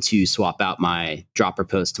going to swap out my dropper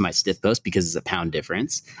post to my stiff post because it's a pound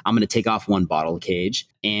difference. I'm going to take off one bottle cage.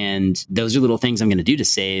 And those are little things I'm going to do to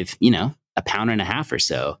save, a pound and a half or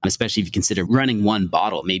so, especially if you consider running one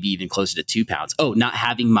bottle, maybe even closer to 2 pounds. Oh, not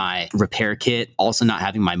having my repair kit, also not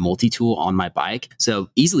having my multi-tool on my bike. So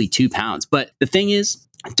easily 2 pounds. But the thing is,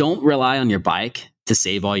 don't rely on your bike to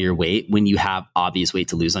save all your weight when you have obvious weight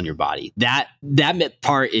to lose on your body. That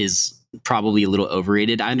part is probably a little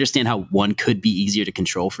overrated. I understand how one could be easier to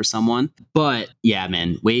control for someone, but yeah,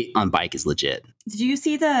 man, weight on bike is legit. Did you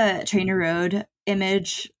see the Trainer Road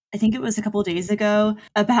image? I think it was a couple of days ago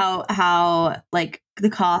about how like the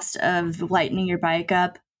cost of lightening your bike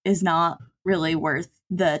up is not really worth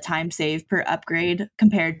the time saved per upgrade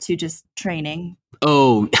compared to just training.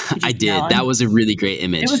 Oh, I did. That was a really great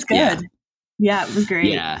image. It was good. Yeah, it was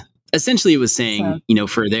great. Yeah. Essentially, it was saying,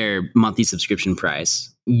 for their monthly subscription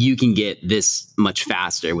price, you can get this much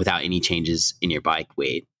faster without any changes in your bike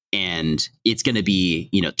weight. And it's going to be,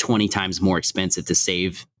 20 times more expensive to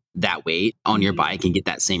save that weight on your bike and get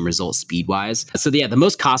that same result speed wise. So yeah, the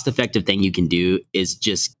most cost effective thing you can do is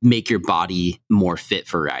just make your body more fit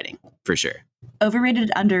for riding, for sure.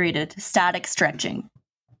 Overrated, underrated, static stretching.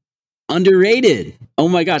 Underrated. Oh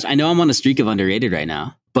my gosh. I know I'm on a streak of underrated right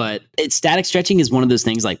now, but static stretching is one of those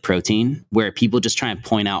things like protein where people just try and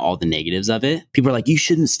point out all the negatives of it. People are like, you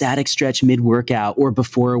shouldn't static stretch mid workout or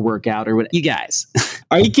before a workout or what. You guys,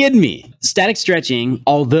 are you kidding me? Static stretching,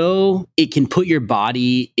 although it can put your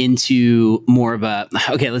body into more of a,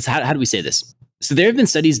 okay, how do we say this? So there have been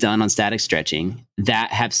studies done on static stretching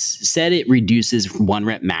that have said it reduces 1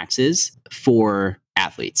 rep maxes for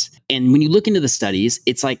athletes. And when you look into the studies,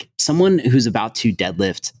 it's like someone who's about to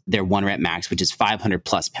deadlift their 1 rep max, which is 500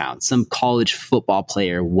 plus pounds, some college football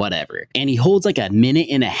player, whatever. And he holds like a 1.5 minute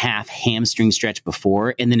hamstring stretch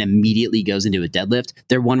before, and then immediately goes into a deadlift,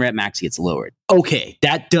 their 1 rep max gets lowered. Okay,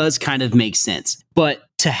 that does kind of make sense. But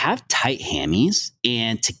to have tight hammies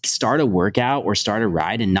and to start a workout or start a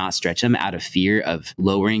ride and not stretch them out of fear of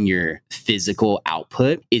lowering your physical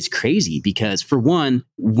output is crazy. Because for one,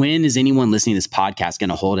 when is anyone listening to this podcast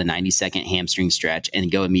going to hold a 90-second hamstring stretch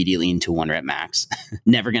and go immediately into 1 rep max?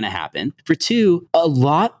 Never going to happen. For two, a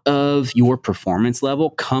lot of your performance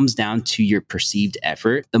level comes down to your perceived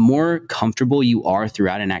effort. The more comfortable you are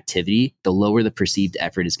throughout an activity, the lower the perceived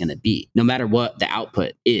effort is going to be, no matter what the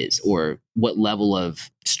output is or what level of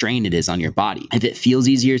strain it is on your body. If it feels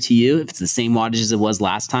easier to you, if it's the same wattage as it was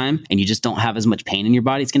last time, and you just don't have as much pain in your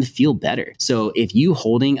body, it's going to feel better. So if you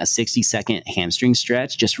holding a 60-second hamstring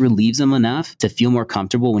stretch just relieves them enough to feel more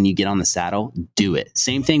comfortable when you get on the saddle, do it.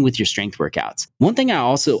 Same thing with your strength workouts. One thing I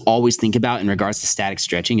also always think about in regards to static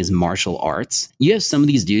stretching is martial arts. You have some of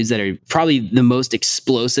these dudes that are probably the most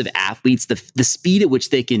explosive athletes. The speed at which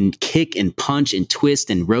they can kick and punch and twist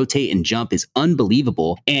and rotate and jump is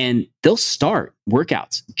unbelievable. And they'll start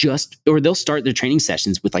workouts they'll start their training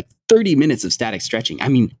sessions with like 30 minutes of static stretching. I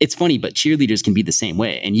mean, it's funny, but cheerleaders can be the same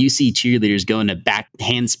way. And you see cheerleaders going to back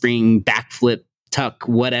handspring, backflip, tuck,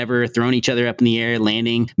 whatever, throwing each other up in the air,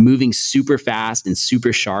 landing, moving super fast and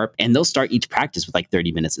super sharp. And they'll start each practice with like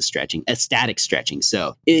 30 minutes of stretching, static stretching.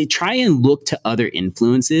 So try and look to other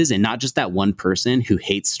influences and not just that one person who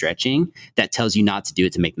hates stretching that tells you not to do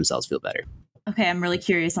it to make themselves feel better. Okay, I'm really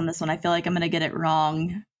curious on this one. I feel like I'm going to get it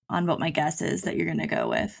wrong on what my guess is that you're going to go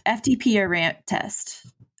with. FTP or ramp test,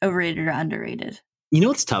 overrated or underrated? You know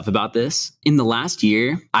what's tough about this? In the last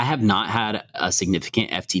year, I have not had a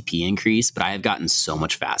significant FTP increase, but I have gotten so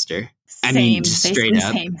much faster. Same, I mean, just straight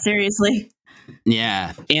up. Same, seriously.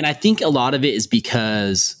 Yeah. And I think a lot of it is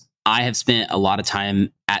because I have spent a lot of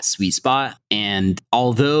time at Sweet Spot. And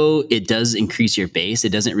although it does increase your base, it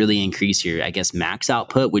doesn't really increase your, I guess, max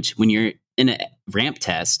output, which when you're in a ramp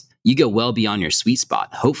test, you go well beyond your sweet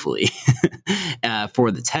spot, hopefully,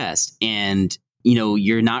 for the test. And, you know,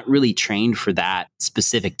 you're not really trained for that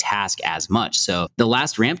specific task as much. So the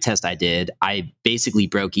last ramp test I did, I basically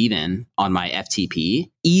broke even on my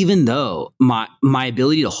FTP, even though my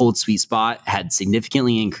ability to hold sweet spot had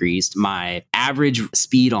significantly increased. My average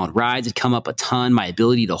speed on rides had come up a ton. My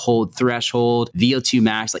ability to hold threshold, VO2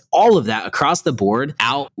 max, like all of that across the board,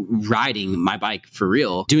 out riding my bike for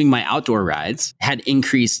real, doing my outdoor rides had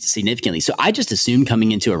increased significantly. So I just assumed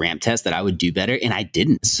coming into a ramp test that I would do better, and I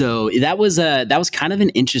didn't. So that was kind of an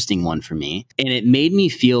interesting one for me. And it made me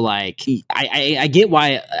feel like I get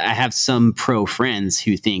why I have some pro friends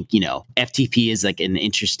who think, you know, FTP is like an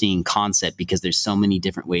interesting concept because there's so many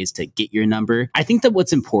different ways to get your number. I think that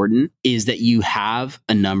what's important is that you have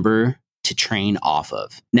a number to train off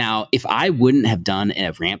of. Now, if I wouldn't have done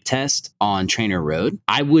a ramp test on Trainer Road,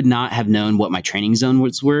 I would not have known what my training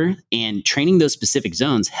zones were. And training those specific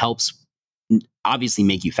zones helps obviously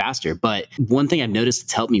make you faster. But one thing I've noticed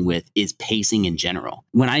it's helped me with is pacing in general.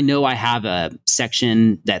 When I know I have a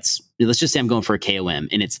section that's, let's just say I'm going for a KOM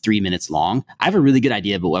and it's 3 minutes long, I have a really good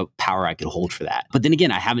idea about what power I could hold for that. But then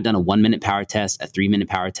again, I haven't done a 1 minute power test, a 3 minute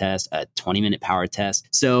power test, a 20-minute power test.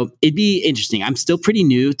 So it'd be interesting. I'm still pretty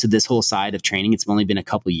new to this whole side of training. It's only been a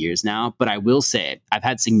couple years now, but I will say I've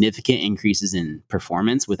had significant increases in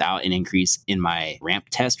performance without an increase in my ramp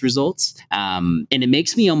test results. And it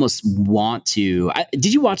makes me almost want to.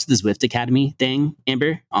 Did you watch the Zwift Academy thing,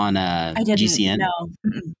 Amber, on I didn't, GCN? No.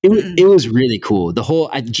 It was really cool. The whole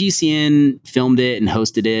GCN filmed it and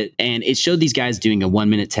hosted it, and it showed these guys doing a 1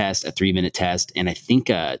 minute test, a 3 minute test, and I think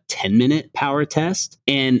a 10-minute power test.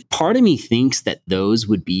 And part of me thinks that those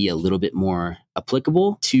would be a little bit more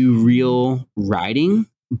applicable to real riding.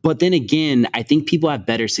 But then again, I think people have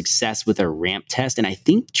better success with a ramp test. And I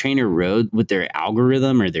think Trainer Road with their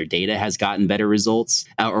algorithm or their data has gotten better results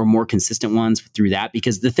or more consistent ones through that.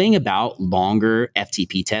 Because the thing about longer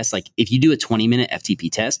FTP tests, like if you do a 20-minute FTP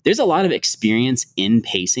test, there's a lot of experience in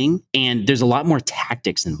pacing and there's a lot more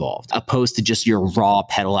tactics involved opposed to just your raw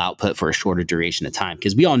pedal output for a shorter duration of time.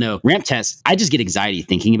 Because we all know ramp tests, I just get anxiety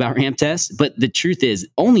thinking about ramp tests. But the truth is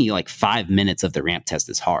only like 5 minutes of the ramp test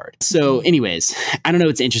is hard. So anyways, I don't know.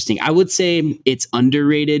 It's interesting. I would say it's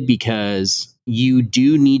underrated because you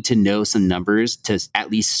do need to know some numbers to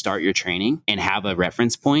at least start your training and have a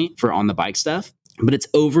reference point for on the bike stuff. But it's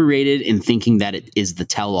overrated in thinking that it is the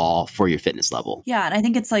tell-all for your fitness level. Yeah, and I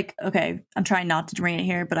think it's like, okay, I'm trying not to drain it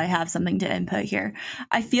here, but I have something to input here.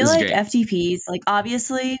 I feel like FTPs, like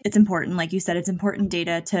obviously it's important. Like you said, it's important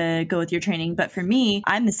data to go with your training. But for me,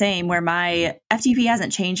 I'm the same where my FTP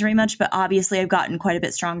hasn't changed very much, but obviously I've gotten quite a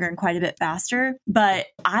bit stronger and quite a bit faster. But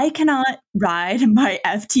I cannot ride my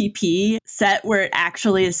FTP set where it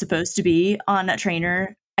actually is supposed to be on a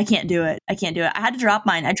trainer. I can't do it. I had to drop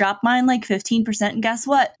mine. I dropped mine like 15%. And guess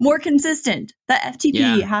what? More consistent. That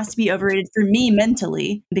FTP has to be overrated for me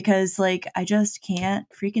mentally because like I just can't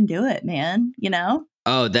freaking do it, man. You know?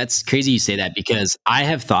 Oh, that's crazy you say that because I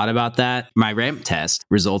have thought about that. My ramp test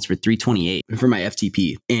results were 328 for my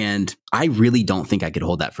FTP. And I really don't think I could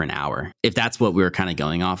hold that for an hour if that's what we were kind of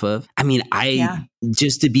going off of. I mean,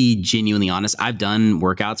 just to be genuinely honest, I've done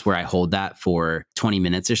workouts where I hold that for 20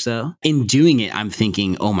 minutes or so. In doing it, I'm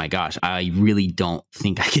thinking, oh my gosh, I really don't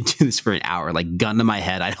think I could do this for an hour. Like gun to my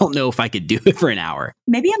head, I don't know if I could do it for an hour.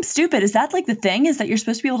 Maybe I'm stupid. Is that like the thing is that you're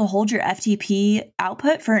supposed to be able to hold your FTP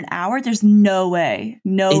output for an hour? There's no way.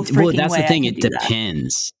 That's the thing. It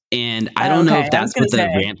depends. And I don't know if that's what the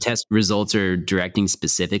ramp test results are directing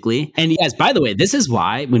specifically. And yes, by the way, this is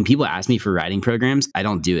why when people ask me for riding programs, I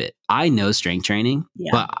don't do it. I know strength training,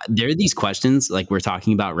 but there are these questions like we're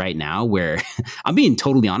talking about right now where I'm being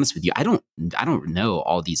totally honest with you. I don't know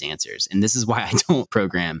all these answers. And this is why I don't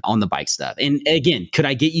program on the bike stuff. And again, could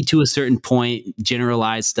I get you to a certain point,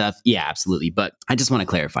 generalized stuff? Yeah, absolutely. But I just want to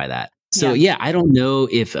clarify that. So I don't know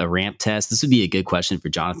if a ramp test, this would be a good question for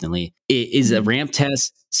Jonathan Lee. Is a ramp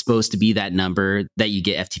test supposed to be that number that you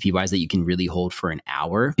get FTP wise that you can really hold for an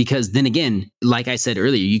hour? Because then again, like I said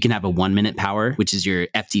earlier, you can have a 1 minute power, which is your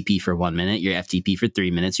FTP for 1 minute, your FTP for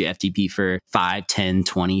 3 minutes, your FTP for 5, 10,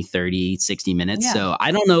 20, 30, 60 minutes. Yeah. So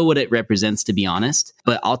I don't know what it represents, to be honest,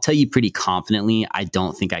 but I'll tell you pretty confidently, I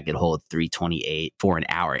don't think I could hold 328 for an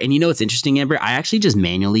hour. And you know what's interesting, Amber? I actually just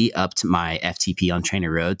manually upped my FTP on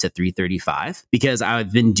Trainer Road to 335 because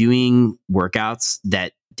I've been doing workouts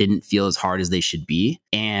that didn't feel as hard as they should be.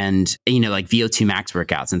 And, you know, like VO2 max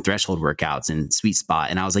workouts and threshold workouts and sweet spot.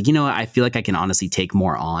 And I was like, you know what? I feel like I can honestly take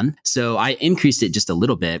more on. So I increased it just a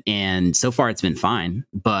little bit. And so far it's been fine.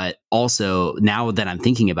 But also now that I'm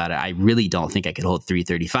thinking about it, I really don't think I could hold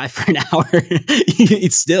 335 for an hour.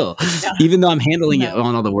 It's still, even though I'm handling it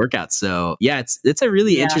on all the workouts. So yeah, it's a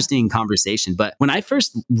really interesting conversation. But when I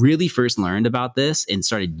first learned about this and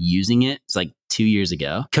started using it, it's like 2 years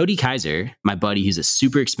ago. Cody Kaiser, my buddy, who's a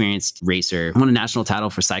super experienced racer, won a national title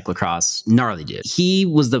for cyclocross, gnarly dude. He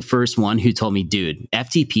was the first one who told me, dude,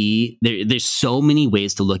 FTP, there's so many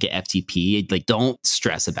ways to look at FTP. Like, don't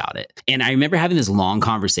stress about it. And I remember having this long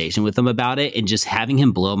conversation with him about it and just having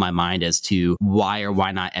him blow my mind as to why or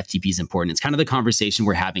why not FTP is important. It's kind of the conversation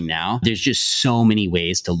we're having now. There's just so many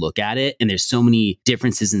ways to look at it. And there's so many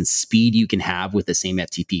differences in speed you can have with the same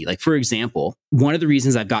FTP. Like, for example, one of the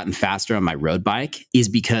reasons I've gotten faster on my road bike is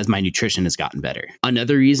because my nutrition has gotten better.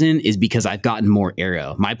 Another reason is because I've gotten more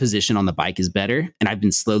aero. My position on the bike is better, and I've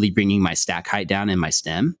been slowly bringing my stack height down in my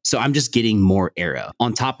stem. So I'm just getting more aero.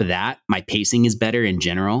 On top of that, my pacing is better in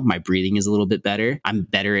general. My breathing is a little bit better. I'm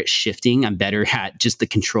better at shifting. I'm better at just the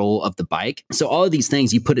control of the bike. So all of these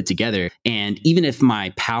things, you put it together, and even if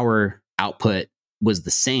my power output was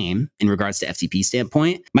the same in regards to FTP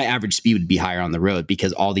standpoint, my average speed would be higher on the road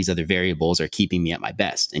because all these other variables are keeping me at my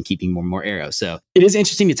best and keeping more and more aero. So it is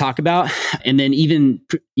interesting to talk about. And then even,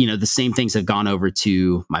 you know, the same things have gone over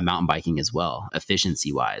to my mountain biking as well,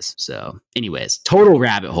 efficiency wise. So anyways, total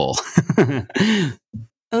rabbit hole.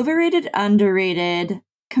 Overrated, underrated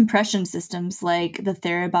compression systems like the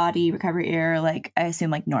Therabody Recovery Air, like I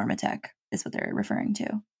assume like Normatec is what they're referring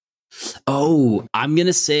to. Oh, I'm going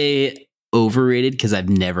to say overrated because I've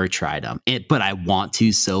never tried them, but I want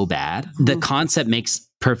to so bad. The concept makes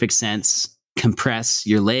perfect sense. compress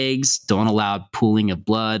your legs, don't allow pooling of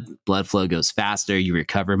blood flow goes faster, you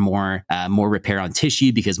recover more repair on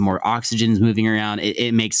tissue because more oxygen is moving around.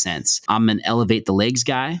 It makes sense. I'm an elevate the legs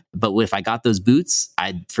guy, but if I got those boots,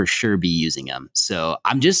 I'd for sure be using them. So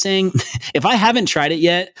I'm just saying, if I haven't tried it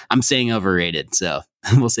yet, I'm saying overrated. So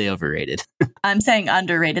we'll say overrated. I'm saying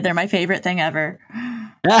underrated. They're my favorite thing ever.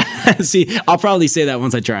 See, I'll probably say that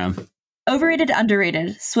once I try them. Overrated,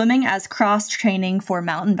 underrated. Swimming as cross training for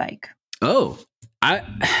mountain bike. Oh, I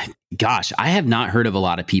have not heard of a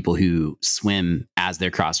lot of people who swim as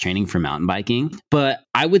their cross training for mountain biking, but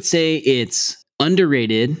I would say it's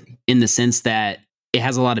underrated in the sense that it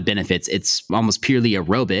has a lot of benefits. It's almost purely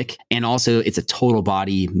aerobic, and also it's a total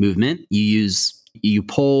body movement. You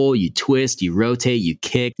pull, you twist, you rotate, you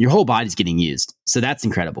kick, your whole body's getting used. So that's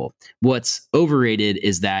incredible. What's overrated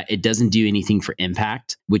is that it doesn't do anything for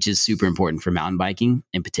impact, which is super important for mountain biking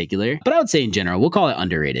in particular. But I would say in general, we'll call it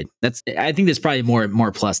underrated. I think there's probably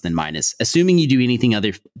more plus than minus. Assuming you do anything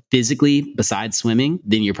other physically besides swimming,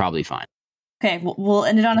 then you're probably fine. Okay, we'll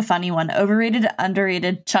end it on a funny one. Overrated,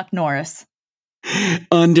 underrated, Chuck Norris.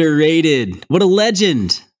 Underrated. What a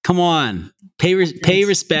legend. Come on. Pay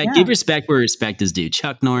respect. Yeah. Give respect where respect is due.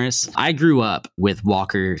 Chuck Norris. I grew up with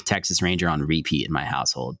Walker Texas Ranger on repeat in my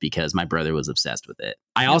household because my brother was obsessed with it.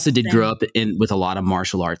 I also did grow up with a lot of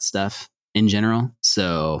martial arts stuff in general.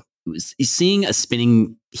 So seeing a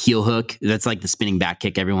spinning heel hook, that's like the spinning back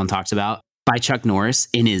kick everyone talks about, by Chuck Norris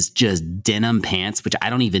in his just denim pants, which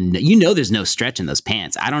I don't even know. There's no stretch in those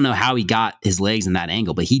pants. I don't know how he got his legs in that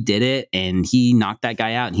angle, but he did it and he knocked that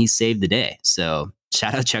guy out and he saved the day. So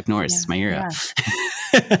shout out Chuck Norris. It's my hero.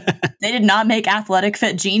 Yeah. They did not make athletic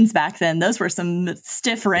fit jeans back then. Those were some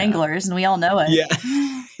stiff Wranglers, and we all know it. Yeah.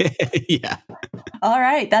 Yeah. All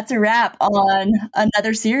right. That's a wrap on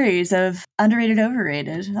another series of Underrated,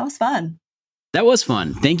 Overrated. That was fun. That was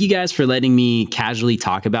fun. Thank you guys for letting me casually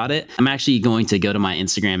talk about it. I'm actually going to go to my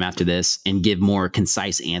Instagram after this and give more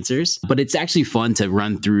concise answers, but it's actually fun to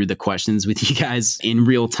run through the questions with you guys in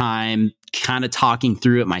real time, kind of talking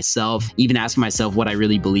through it myself, even asking myself what I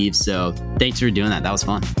really believe. So thanks for doing that. That was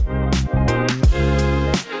fun.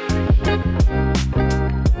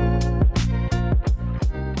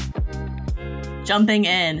 Jumping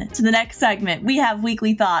in to the next segment, we have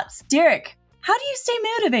Weekly Thoughts. Derek, how do you stay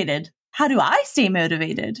motivated? How do I stay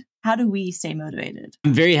motivated? How do we stay motivated?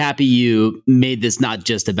 I'm very happy you made this not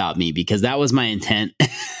just about me because that was my intent.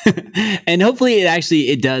 And hopefully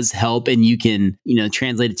it does help and you can,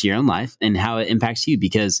 translate it to your own life and how it impacts you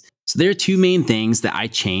so there are two main things that I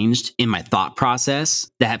changed in my thought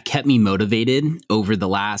process that have kept me motivated over the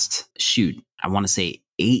last, I want to say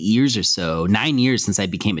 8 years or so, 9 years since I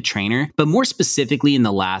became a trainer, but more specifically in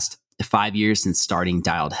the last 5 years since starting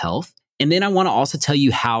Dialed Health. And then I want to also tell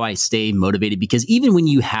you how I stay motivated because even when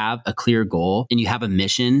you have a clear goal and you have a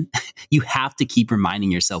mission, you have to keep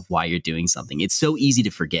reminding yourself why you're doing something. It's so easy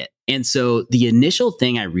to forget. And so the initial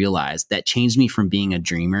thing I realized that changed me from being a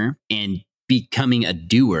dreamer and becoming a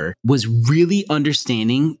doer was really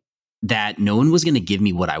understanding that no one was going to give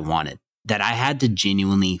me what I wanted, that I had to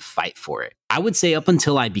genuinely fight for it. I would say up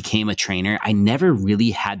until I became a trainer, I never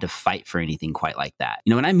really had to fight for anything quite like that.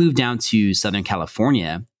 When I moved down to Southern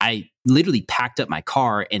California, I literally packed up my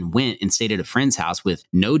car and went and stayed at a friend's house with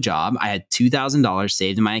no job. I had $2,000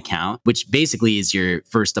 saved in my account, which basically is your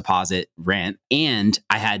first deposit rent. And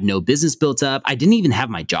I had no business built up. I didn't even have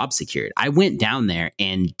my job secured. I went down there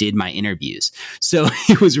and did my interviews. So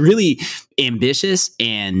it was really ambitious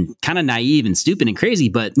and kind of naive and stupid and crazy.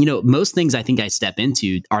 But, most things I think I step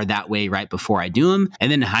into are that way right before I do them.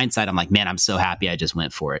 And then in hindsight, I'm like, man, I'm so happy I just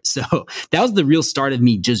went for it. So that was the real start of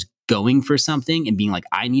me just going for something and being like,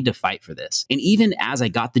 I need to fight for this. And even as I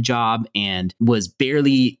got the job and was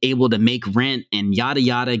barely able to make rent and yada,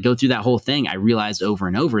 yada, go through that whole thing, I realized over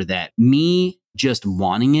and over that me just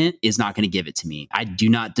wanting it is not going to give it to me. I do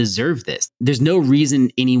not deserve this. There's no reason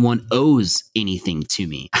anyone owes anything to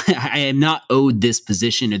me. I am not owed this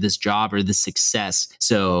position or this job or this success.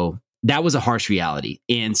 So that was a harsh reality.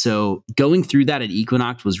 And so going through that at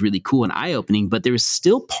Equinox was really cool and eye-opening, but there was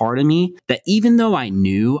still part of me that even though I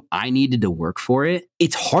knew I needed to work for it,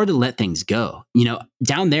 it's hard to let things go.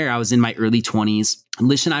 Down there, I was in my early 20s.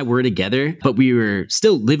 Lish and I were together, but we were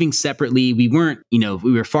still living separately. We weren't,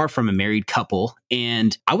 we were far from a married couple.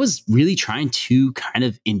 And I was really trying to kind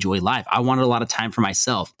of enjoy life. I wanted a lot of time for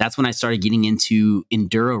myself. That's when I started getting into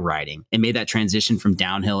enduro riding and made that transition from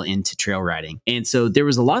downhill into trail riding. And so there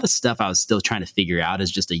was a lot of stuff I was still trying to figure out as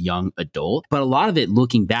just a young adult. But a lot of it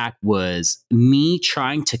looking back was me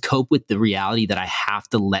trying to cope with the reality that I have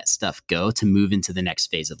to let stuff go to move into the next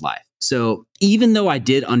phase of life. So even though I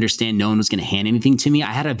did understand no one was going to hand anything to me,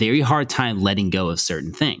 I had a very hard time letting go of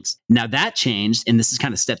certain things. Now that changed, and this is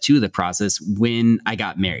kind of step 2 of the process, when I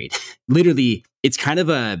got married. Literally, it's kind of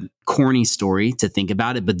a corny story to think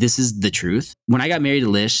about it, but this is the truth. When I got married to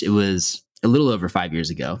Lish, it was a little over 5 years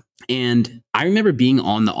ago. And I remember being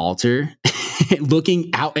on the altar,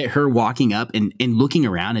 looking out at her walking up and looking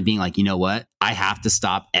around and being like, you know what? I have to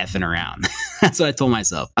stop effing around. That's what I told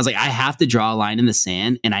myself. I was like, I have to draw a line in the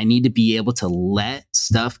sand, and I need to be able to let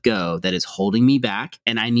stuff go that is holding me back.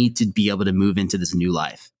 And I need to be able to move into this new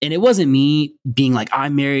life. And it wasn't me being like,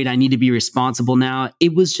 I'm married, I need to be responsible now.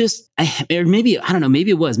 It was just, or maybe, I don't know,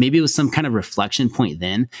 maybe it was some kind of reflection point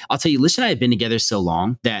then. I'll tell you, Lish and I had been together so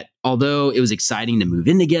long that although it was exciting to move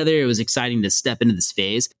in together, it was exciting to step into this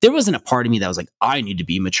phase, there wasn't a part of me that was like, I need to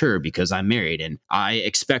be mature because I'm married and I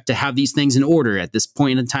expect to have these things in order at this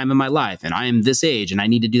point in time in my life. And I am this age and I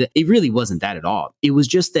need to do that. It really wasn't that at all. It was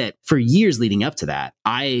just that for years leading up to that,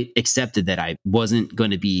 I accepted that I wasn't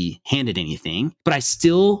going to be handed anything, but I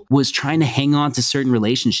still was trying to hang on to certain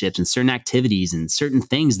relationships and certain activities and certain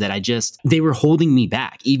things that they were holding me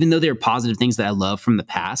back. Even though they were positive things that I love from the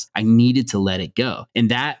past, I needed to let it go. And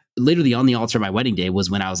that literally on the altar of my wedding day was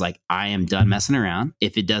when I was like, I am done messing around.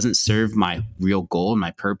 If it doesn't serve my real goal and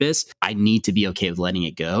my purpose, I need to be okay with letting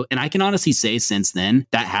it go. And I can honestly say since then,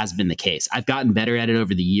 that has been the case. I've gotten better at it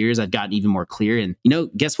over the years. I've gotten even more clear. And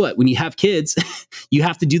guess what? When you have kids, you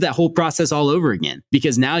have to do that whole process all over again,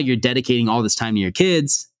 because now you're dedicating all this time to your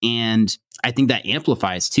kids. And I think that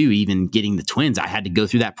amplifies too, even getting the twins. I had to go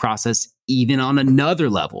through that process even on another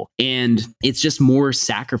level. And it's just more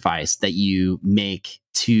sacrifice that you make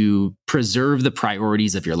to preserve the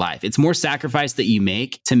priorities of your life. It's more sacrifice that you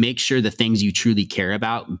make to make sure the things you truly care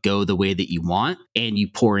about go the way that you want and you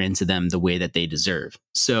pour into them the way that they deserve.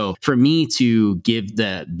 So for me to give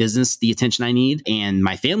the business the attention I need and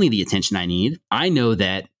my family the attention I need, I know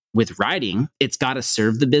that with writing, it's got to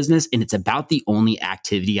serve the business, and it's about the only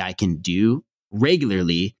activity I can do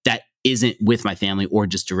regularly that isn't with my family or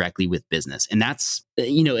just directly with business. And that's,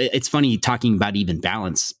 it's funny talking about even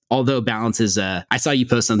balance. Although balance is, I saw you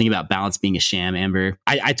post something about balance being a sham, Amber.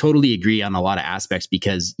 I totally agree on a lot of aspects,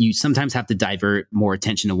 because you sometimes have to divert more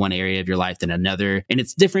attention to one area of your life than another. And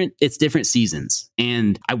it's different seasons.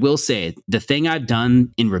 And I will say the thing I've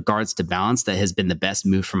done in regards to balance that has been the best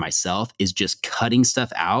move for myself is just cutting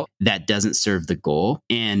stuff out that doesn't serve the goal.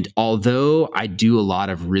 And although I do a lot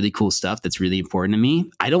of really cool stuff that's really important to me,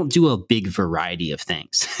 I don't do a big variety of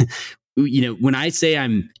things. When I say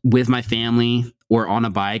I'm with my family or on a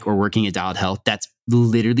bike or working at Dialed Health, that's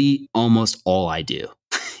literally almost all I do.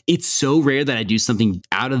 It's so rare that I do something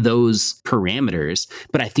out of those parameters,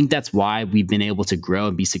 but I think that's why we've been able to grow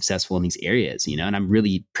and be successful in these areas, and I'm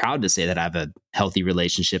really proud to say that I have a healthy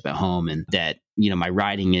relationship at home and that, my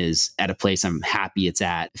writing is at a place I'm happy it's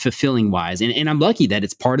at, fulfilling wise. And I'm lucky that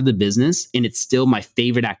it's part of the business and it's still my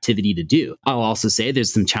favorite activity to do. I'll also say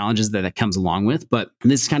there's some challenges that comes along with, but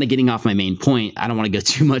this is kind of getting off my main point. I don't want to go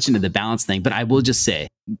too much into the balance thing, but I will just say,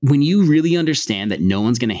 when you really understand that no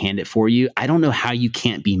one's going to hand it for you, I don't know how you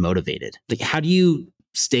can't be motivated. Like, how do you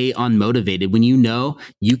stay unmotivated when you know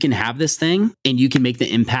you can have this thing and you can make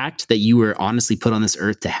the impact that you were honestly put on this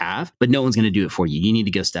earth to have, but no one's going to do it for you? You need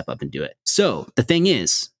to go step up and do it. So the thing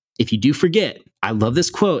is, if you do forget, I love this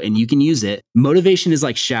quote and you can use it. Motivation is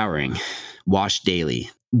like showering, wash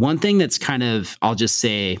daily. One thing that's kind of, I'll just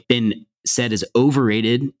say, been said is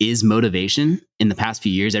overrated is motivation. In the past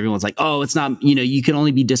few years, everyone's like, oh, it's not, you can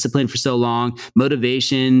only be disciplined for so long.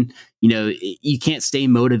 Motivation, you can't stay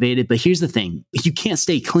motivated. But here's the thing, you can't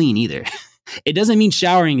stay clean either. It doesn't mean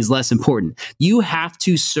showering is less important. You have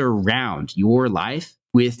to surround your life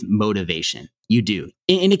with motivation. You do.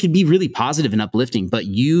 And it can be really positive and uplifting, but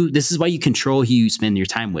this is why you control who you spend your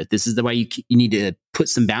time with. This is the why you need to put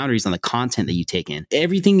some boundaries on the content that you take in.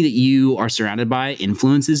 Everything that you are surrounded by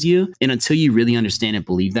influences you. And until you really understand and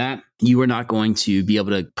believe that, you are not going to be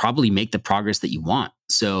able to probably make the progress that you want.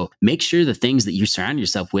 So make sure the things that you surround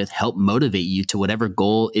yourself with help motivate you to whatever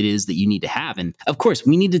goal it is that you need to have. And of course,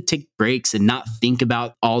 we need to take breaks and not think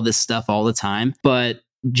about all this stuff all the time. But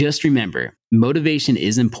just remember, motivation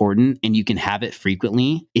is important and you can have it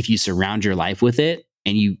frequently if you surround your life with it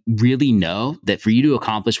and you really know that for you to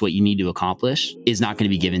accomplish what you need to accomplish is not going to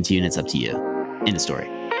be given to you and it's up to you. End of story.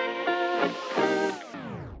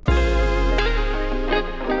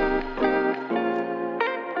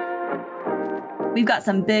 We've got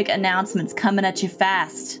some big announcements coming at you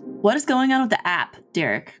fast. What is going on with the app,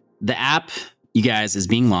 Derek? The app, you guys, is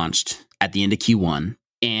being launched at the end of Q1.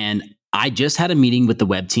 And I just had a meeting with the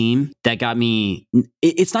web team that got me,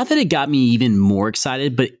 it's not that it got me even more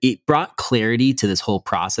excited, but it brought clarity to this whole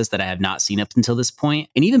process that I have not seen up until this point.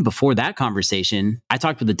 And even before that conversation, I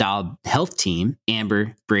talked with the Dialed Health team,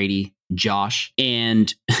 Amber, Brady, Josh,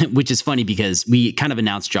 and which is funny because we kind of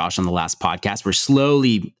announced Josh on the last podcast. We're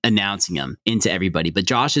slowly announcing him into everybody, but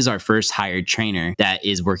Josh is our first hired trainer that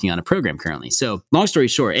is working on a program currently. So long story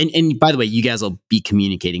short, and by the way, you guys will be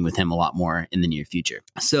communicating with him a lot more in the near future.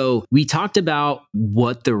 So we talked about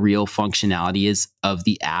what the real functionality is of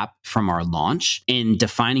the app from our launch and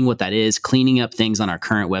defining what that is, cleaning up things on our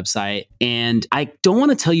current website. And I don't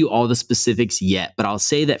want to tell you all the specifics yet, but I'll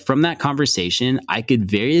say that from that conversation, I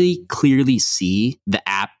could very clearly see the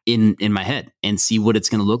app in my head and see what it's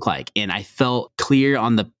going to look like. And I felt clear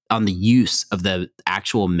on the use of the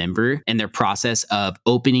actual member and their process of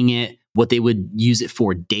opening it, what they would use it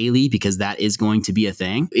for daily, because that is going to be a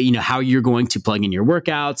thing. How you're going to plug in your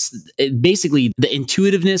workouts. Basically, the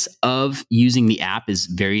intuitiveness of using the app is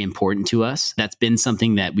very important to us. That's been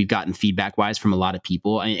something that we've gotten feedback wise from a lot of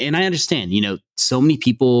people. And I understand, so many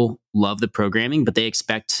people love the programming, but they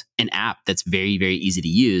expect an app that's very, very easy to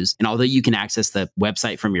use. And although you can access the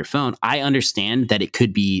website from your phone, I understand that it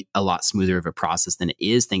could be a lot smoother of a process than it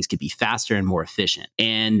is. Things could be faster and more efficient.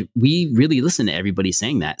 And we really listen to everybody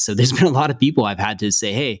saying that. So there's been a lot of people I've had to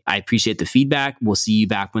say, hey, I appreciate the feedback. We'll see you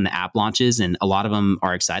back when the app launches. And a lot of them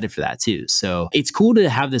are excited for that too. So it's cool to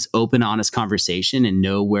have this open, honest conversation and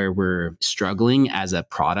know where we're struggling as a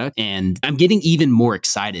product. And I'm getting even more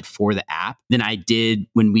excited for the app than I did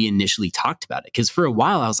when we initially talked about it. Because for a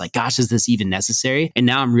while I was like, gosh, is this even necessary? And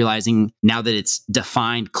now I'm realizing, now that it's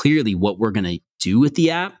defined clearly what we're going to do with the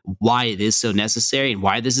app, why it is so necessary, and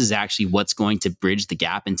why this is actually what's going to bridge the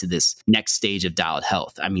gap into this next stage of Dialed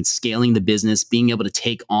Health. I mean, scaling the business, being able to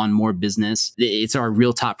take on more business, it's our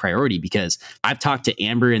real top priority, because I've talked to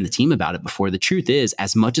Amber and the team about it before. The truth is,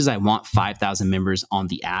 as much as I want 5,000 members on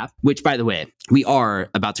the app, which by the way, we are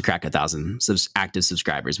about to crack 1,000 active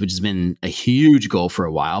subscribers, which has been a huge goal for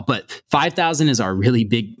a while, but 5,000 is our really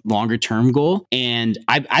big longer term goal. And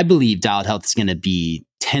I believe Dialed Health is going to be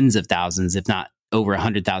tens of thousands, if not over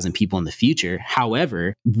 100,000 people in the future.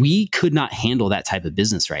 However, we could not handle that type of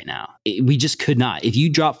business right now. We just could not. If you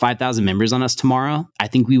drop 5,000 members on us tomorrow, I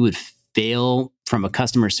think we would fail from a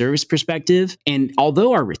customer service perspective. And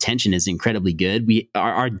although our retention is incredibly good,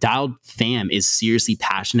 our Dialed fam is seriously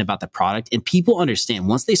passionate about the product. And people understand,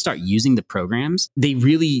 once they start using the programs, they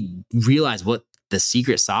really realize what the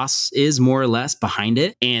secret sauce is, more or less, behind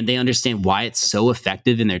it. And they understand why it's so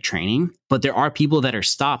effective in their training. But there are people that are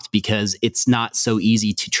stopped because it's not so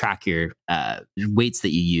easy to track your weights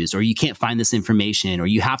that you use, or you can't find this information, or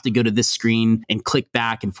you have to go to this screen and click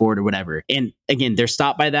back and forward or whatever. And again, they're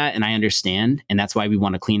stopped by that, and I understand. And that's why we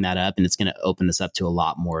want to clean that up. And it's going to open us up to a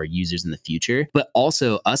lot more users in the future. But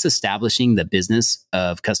also us establishing the business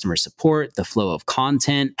of customer support, the flow of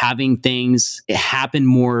content, having things happen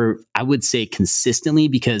more, I would say, consistently,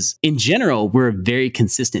 because in general, we're a very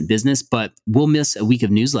consistent business, but we'll miss a week of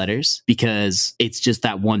newsletters because it's just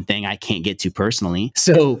that one thing I can't get to personally.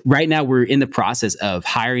 So right now we're in the process of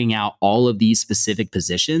hiring out all of these specific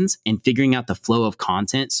positions and figuring out the flow of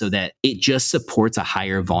content so that it just supports a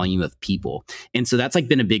higher volume of people. And so that's like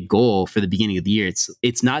been a big goal for the beginning of the year.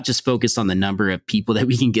 It's not just focused on the number of people that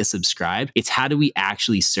we can get subscribed. It's how do we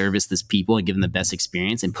actually service this people and give them the best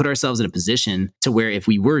experience and put ourselves in a position to where if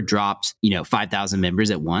we were dropped, 5,000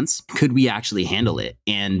 members at once, could we actually handle it?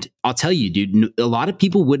 And I'll tell you, dude, a lot of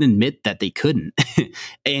people wouldn't admit that they couldn't.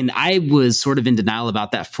 And I was sort of in denial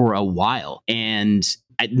about that for a while. And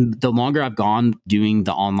the longer I've gone doing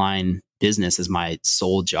the online business as my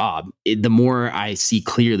sole job, the more I see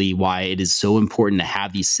clearly why it is so important to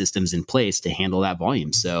have these systems in place to handle that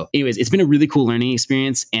volume. So anyways, it's been a really cool learning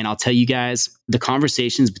experience. And I'll tell you guys, the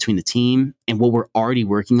conversations between the team and what we're already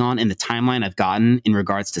working on and the timeline I've gotten in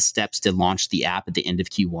regards to steps to launch the app at the end of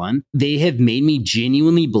Q1, they have made me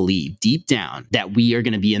genuinely believe deep down that we are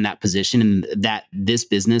going to be in that position and that this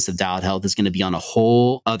business of Dialed Health is going to be on a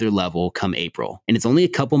whole other level come April. And it's only a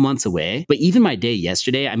couple months away. But even my day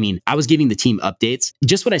yesterday, I was giving the team updates.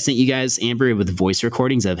 Just what I sent you guys, Amber, with voice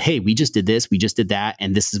recordings of, hey, we just did this, we just did that,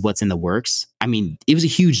 and this is what's in the works. It was a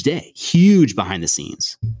huge day, huge behind the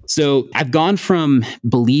scenes. So I've gone from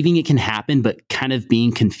believing it can happen, but kind of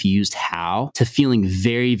being confused how, to feeling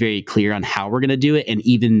very, very clear on how we're going to do it,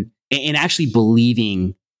 and actually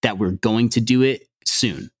believing that we're going to do it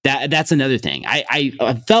soon. That's another thing.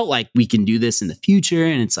 I felt like we can do this in the future,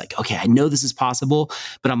 and it's like, okay, I know this is possible,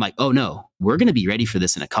 but I'm like, oh no, we're going to be ready for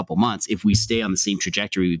this in a couple months if we stay on the same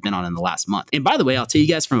trajectory we've been on in the last month. And by the way, I'll tell you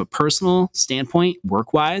guys from a personal standpoint,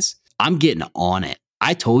 work-wise, I'm getting on it.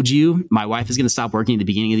 I told you my wife is going to stop working at the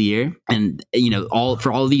beginning of the year. And,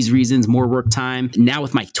 for all of these reasons, more work time. Now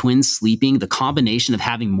with my twins sleeping, the combination of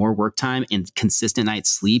having more work time and consistent night's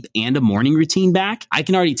sleep and a morning routine back, I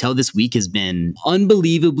can already tell this week has been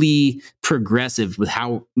unbelievably progressive with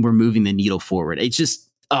how we're moving the needle forward.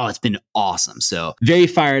 It's been awesome. So very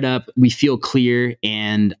fired up. We feel clear.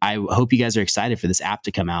 And I hope you guys are excited for this app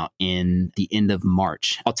to come out in the end of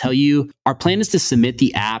March. I'll tell you, our plan is to submit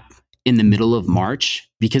the app in the middle of March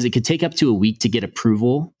because it could take up to a week to get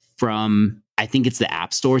approval from, I think it's the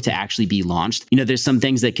App Store to actually be launched. There's some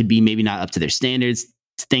things that could be maybe not up to their standards.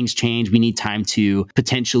 Things change. We need time to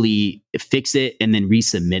potentially fix it and then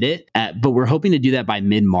resubmit it. But we're hoping to do that by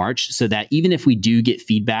mid-March so that even if we do get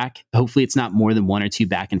feedback, hopefully it's not more than 1 or 2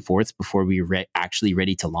 back and forths before we're actually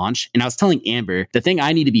ready to launch. And I was telling Amber, the thing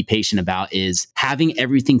I need to be patient about is having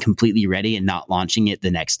everything completely ready and not launching it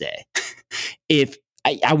the next day. If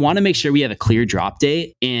I want to make sure we have a clear drop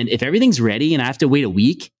date. And if everything's ready and I have to wait a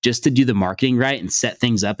week just to do the marketing right and set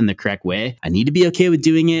things up in the correct way, I need to be okay with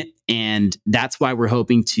doing it. And that's why we're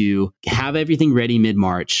hoping to have everything ready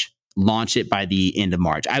mid-March, launch it by the end of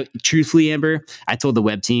March. Truthfully, Amber, I told the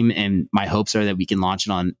web team and my hopes are that we can launch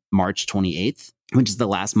it on March 28th, which is the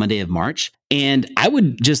last Monday of March. And I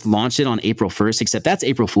would just launch it on April 1st, except that's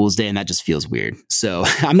April Fool's Day and that just feels weird. So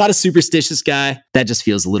I'm not a superstitious guy. That just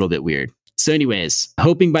feels a little bit weird. So anyways,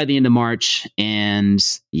 hoping by the end of March, and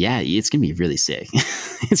yeah, it's going to be really sick.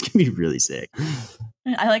 It's going to be really sick.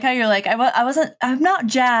 I like how you're like, I'm not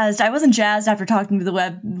jazzed. I wasn't jazzed after talking to the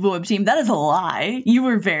web team. That is a lie. You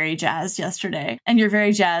were very jazzed yesterday and you're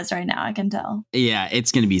very jazzed right now. I can tell. Yeah,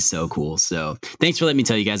 it's going to be so cool. So thanks for letting me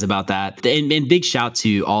tell you guys about that. And big shout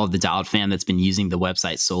to all of the Dialed fam that's been using the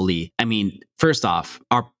website solely. I mean, first off,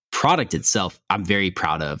 our product itself, I'm very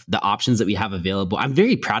proud of the options that we have available. I'm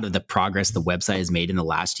very proud of the progress the website has made in the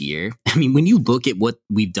last year. I mean, when you look at what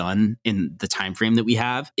we've done in the time frame that we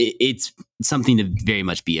have, it's something to very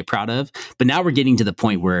much be proud of. But now we're getting to the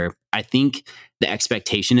point where I think the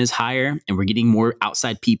expectation is higher and we're getting more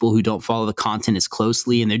outside people who don't follow the content as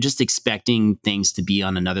closely and they're just expecting things to be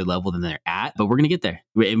on another level than they're at. But we're going to get there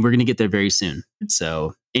and we're going to get there very soon.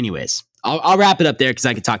 So anyways, I'll wrap it up there because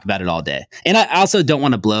I could talk about it all day. And I also don't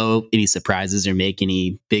want to blow any surprises or make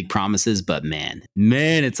any big promises, but man,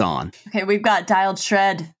 it's on. Okay, we've got Dialed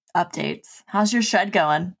Shred updates. How's your shred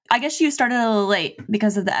going? I guess you started a little late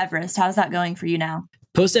because of the Everest. How's that going for you now?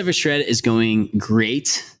 Post Everest Shred is going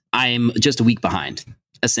great. I'm just a week behind,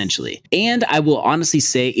 essentially. And I will honestly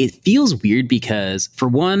say it feels weird because, for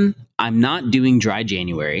one, I'm not doing dry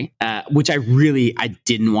January, which I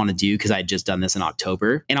didn't want to do because I had just done this in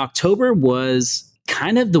October. And October was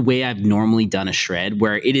kind of the way I've normally done a shred,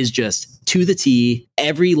 where it is just to the T.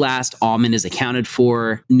 Every last almond is accounted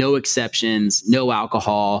for, no exceptions, no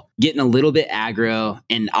alcohol, getting a little bit aggro.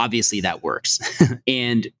 And obviously that works.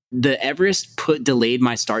 And the Everest delayed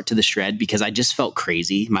my start to the shred because I just felt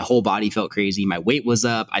crazy. My whole body felt crazy. My weight was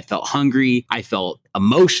up. I felt hungry. I felt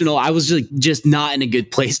emotional. I was just not in a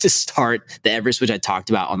good place to start the Everest, which I talked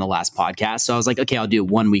about on the last podcast. So I was like, okay, I'll do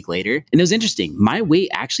it 1 week later. And it was interesting. My weight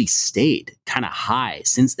actually stayed kind of high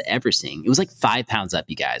since the Everesting. It was like 5 pounds up,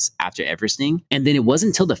 you guys, after Everesting. And then it wasn't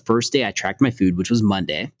until the first day I tracked my food, which was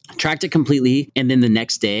Monday. I tracked it completely. And then the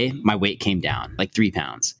next day, my weight came down like 3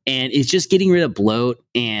 pounds. And it's just getting rid of bloat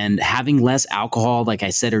and having less alcohol. Like I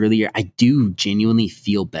said earlier, I do genuinely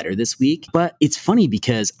feel better this week. But it's funny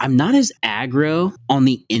because I'm not as aggro on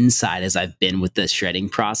the inside as I've been with the shredding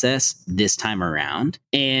process this time around.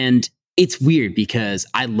 And it's weird because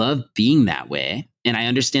I love being that way and I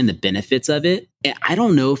understand the benefits of it. And I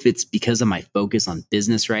don't know if it's because of my focus on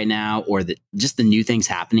business right now or just the new things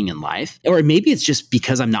happening in life, or maybe it's just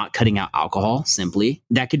because I'm not cutting out alcohol simply.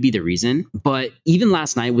 That could be the reason. But even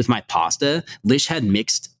last night with my pasta, Lish had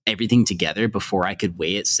mixed everything together before I could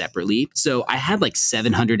weigh it separately. So I had like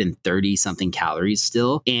 730 something calories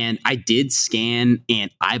still. And I did scan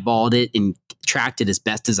and eyeballed it and tracked it as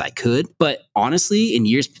best as I could. But honestly, in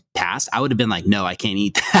years past, I would have been like, no, I can't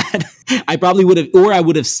eat that. I probably would have, or I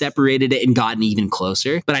would have separated it and gotten even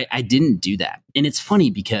closer. But I didn't do that. And it's funny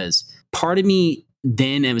because part of me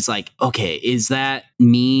then it was like, okay, is that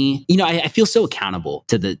me? You know, I feel so accountable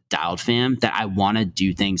to the Dialed fam that I want to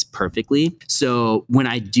do things perfectly. So when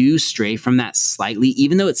I do stray from that slightly,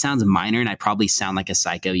 even though it sounds minor and I probably sound like a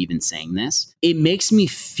psycho even saying this, it makes me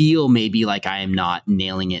feel maybe like I am not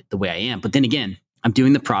nailing it the way I am. But then again, I'm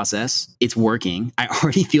doing the process. It's working. I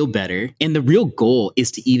already feel better. And the real goal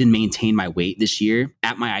is to even maintain my weight this year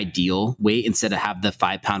at my ideal weight instead of have the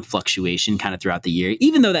 5-pound fluctuation kind of throughout the year.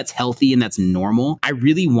 Even though that's healthy and that's normal, I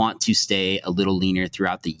really want to stay a little leaner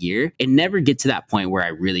throughout the year and never get to that point where I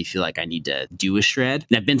really feel like I need to do a shred.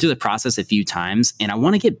 And I've been through the process a few times and I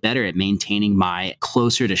want to get better at maintaining my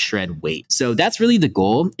closer to shred weight. So that's really the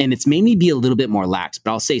goal. And it's made me be a little bit more lax,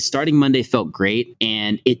 but I'll say starting Monday felt great.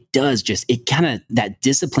 And it kind of, that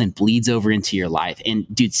discipline bleeds over into your life. And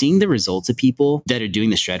dude, seeing the results of people that are doing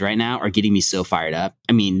the shred right now are getting me so fired up.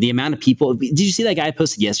 I mean, the amount of people, did you see that guy I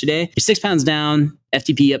posted yesterday? You're 6 pounds down,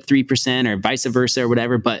 FTP up 3% or vice versa or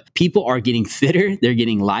whatever, but people are getting fitter, they're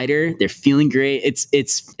getting lighter, they're feeling great.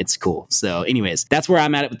 It's cool. So anyways, that's where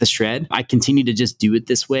I'm at with the shred. I continue to just do it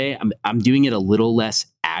this way. I'm doing it a little less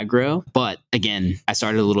aggro, but again, I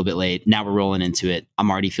started a little bit late. Now we're rolling into it.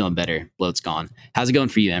 I'm already feeling better. Bloat's gone. How's it going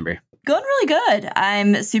for you, Amber? Going really good.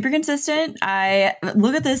 I'm super consistent. I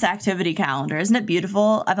look at this activity calendar. Isn't it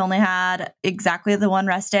beautiful? I've only had exactly the one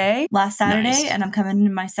rest day last Saturday, nice. And I'm coming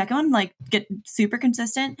to my second one, like get super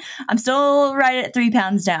consistent. I'm still right at 3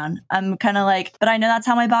 pounds down. I'm kind of like, but I know that's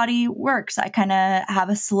how my body works. I kind of have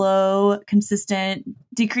a slow, consistent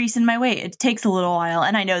decrease in my weight. It takes a little while.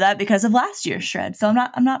 And I know that because of last year's shred. So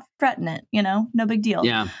I'm not fretting it, no big deal.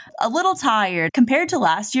 Yeah. A little tired compared to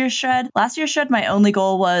last year's shred. Last year's shred, my only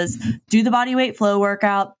goal was do the body weight flow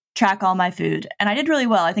workout, track all my food. And I did really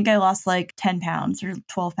well. I think I lost like 10 pounds or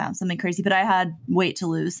 12 pounds, something crazy, but I had weight to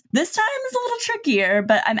lose. This time is a little trickier,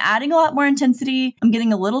 but I'm adding a lot more intensity. I'm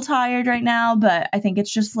getting a little tired right now, but I think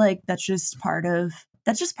it's just like, that's just part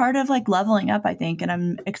of like leveling up, I think. And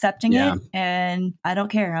I'm accepting it and I don't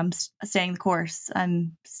care. I'm staying the course.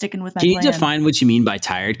 I'm sticking with my plan. Can you define what you mean by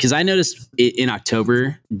tired? Because I noticed in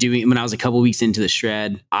October when I was a couple weeks into the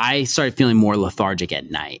shred, I started feeling more lethargic at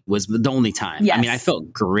night was the only time. Yes. I mean, I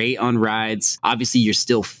felt great on rides. Obviously, you're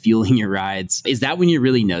still fueling your rides. Is that when you're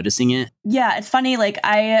really noticing it? Yeah, it's funny. Like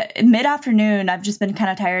mid-afternoon, I've just been kind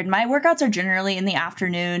of tired. My workouts are generally in the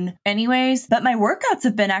afternoon anyways, but my workouts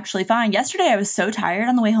have been actually fine. Yesterday, I was so tired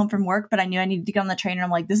on the way home from work, but I knew I needed to get on the trainer. I'm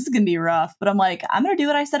like, this is going to be rough, but I'm like, I'm going to do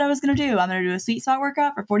what I said I was going to do. I'm going to do a sweet spot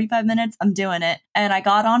workout for 45 minutes. I'm doing it. And I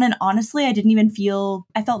got on and honestly, I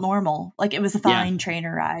felt normal. Like it was a fine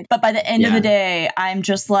trainer ride. But by the end of the day, I'm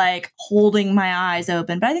just like holding my eyes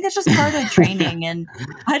open. But I think it's just part of training and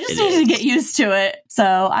I just need to get used to it.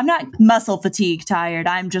 So I'm not muscle fatigue tired.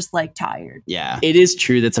 I'm just like tired. Yeah, it is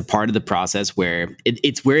true. That's a part of the process where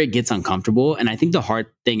it's where it gets uncomfortable. And I think the hard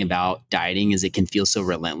thing about dieting is it can feel so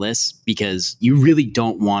relentless because you really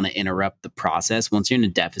don't want to interrupt the process. Once you're in a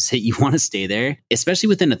deficit, you want to stay there, especially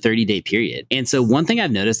within a 30-day period. And so one thing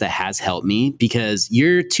I've noticed that has helped me, because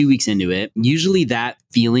you're 2 weeks into it, usually that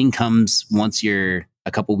feeling comes once you're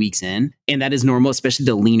a couple weeks in. And that is normal, especially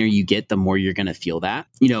the leaner you get, the more you're going to feel that.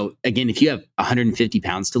 Again, if you have 150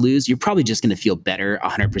 pounds to lose, you're probably just going to feel better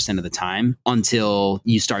 100% of the time until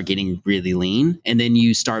you start getting really lean. And then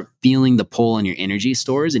you start feeling the pull on your energy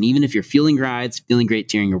stores. And even if you're feeling rides, feeling great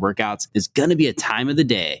during your workouts, there's going to be a time of the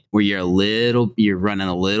day where you're running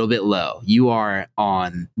a little bit low. You are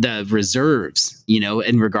on the reserves,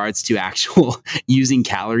 in regards to actual using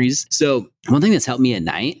calories. So one thing that's helped me at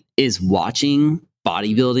night is watching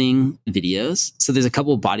bodybuilding videos. So there's a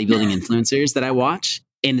couple of bodybuilding influencers that I watch,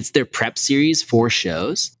 and it's their prep series for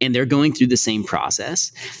shows, and they're going through the same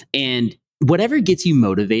process. And whatever gets you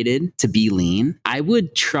motivated to be lean, I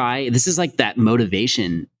would try. This is like that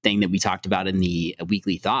motivation thing that we talked about in the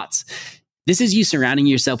weekly thoughts. This is you surrounding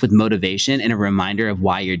yourself with motivation and a reminder of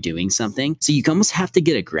why you're doing something. So you almost have to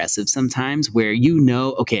get aggressive sometimes where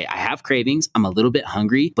okay, I have cravings. I'm a little bit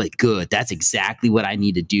hungry, but good. That's exactly what I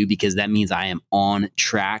need to do because that means I am on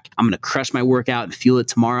track. I'm going to crush my workout and fuel it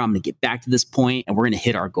tomorrow. I'm going to get back to this point and we're going to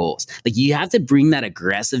hit our goals. Like you have to bring that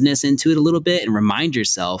aggressiveness into it a little bit and remind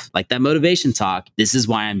yourself, like that motivation talk, this is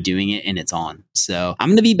why I'm doing it and it's on. So I'm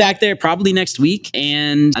going to be back there probably next week.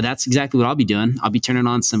 And that's exactly what I'll be doing. I'll be turning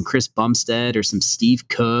on some Chris Bumstead or some Steve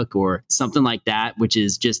Cook or something like that, which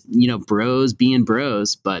is just, bros being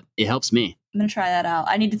bros, but it helps me. I'm going to try that out.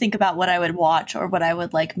 I need to think about what I would watch or what I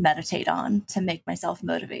would like meditate on to make myself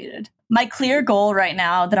motivated. My clear goal right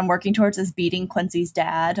now that I'm working towards is beating Quincy's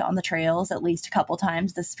dad on the trails at least a couple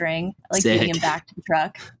times this spring, like Sick. beating him back to the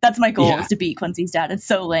truck. That's my goal is to beat Quincy's dad. It's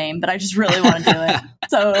so lame, but I just really want to do it.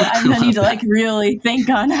 So I'm going to need to really think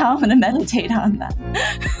on how I'm going to meditate on that.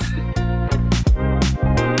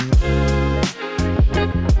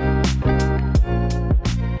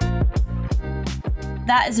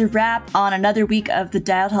 that is a wrap on another week of the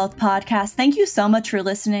Dialed Health Podcast. Thank you so much for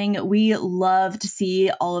listening. We love to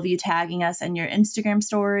see all of you tagging us in your Instagram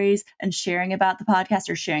stories and sharing about the podcast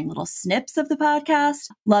or sharing little snips of the podcast.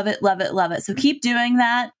 Love it, love it, love it. So keep doing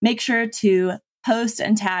that. Make sure to post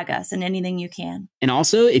and tag us in anything you can. And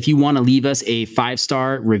also, if you want to leave us a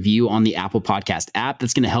 5-star review on the Apple Podcast app,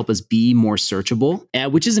 that's going to help us be more searchable,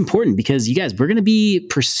 which is important because you guys, we're going to be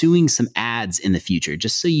pursuing some ads in the future,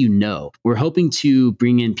 just so you know. We're hoping to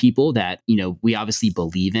bring in people that, we obviously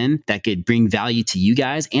believe in, that could bring value to you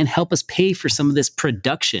guys and help us pay for some of this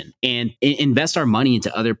production and invest our money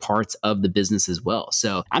into other parts of the business as well.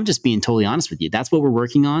 So I'm just being totally honest with you. That's what we're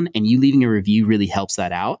working on. And you leaving a review really helps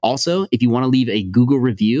that out. Also, if you want to leave a Google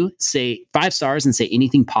review, say 5 stars and say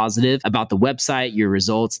anything positive about the website, your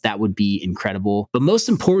results, that would be incredible. But most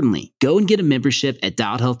importantly, go and get a membership at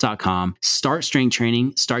dialedhealth.com, start strength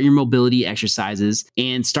training, start your mobility exercises,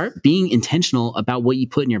 and start being intentional about what you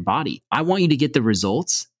put in your body. I want you to get the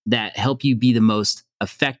results that help you be the most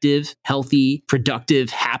effective, healthy, productive,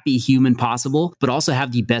 happy human possible, but also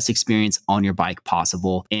have the best experience on your bike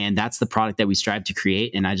possible. And that's the product that we strive to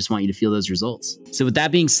create. And I just want you to feel those results. So with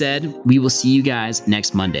that being said, we will see you guys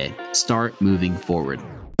next Monday. Start moving forward.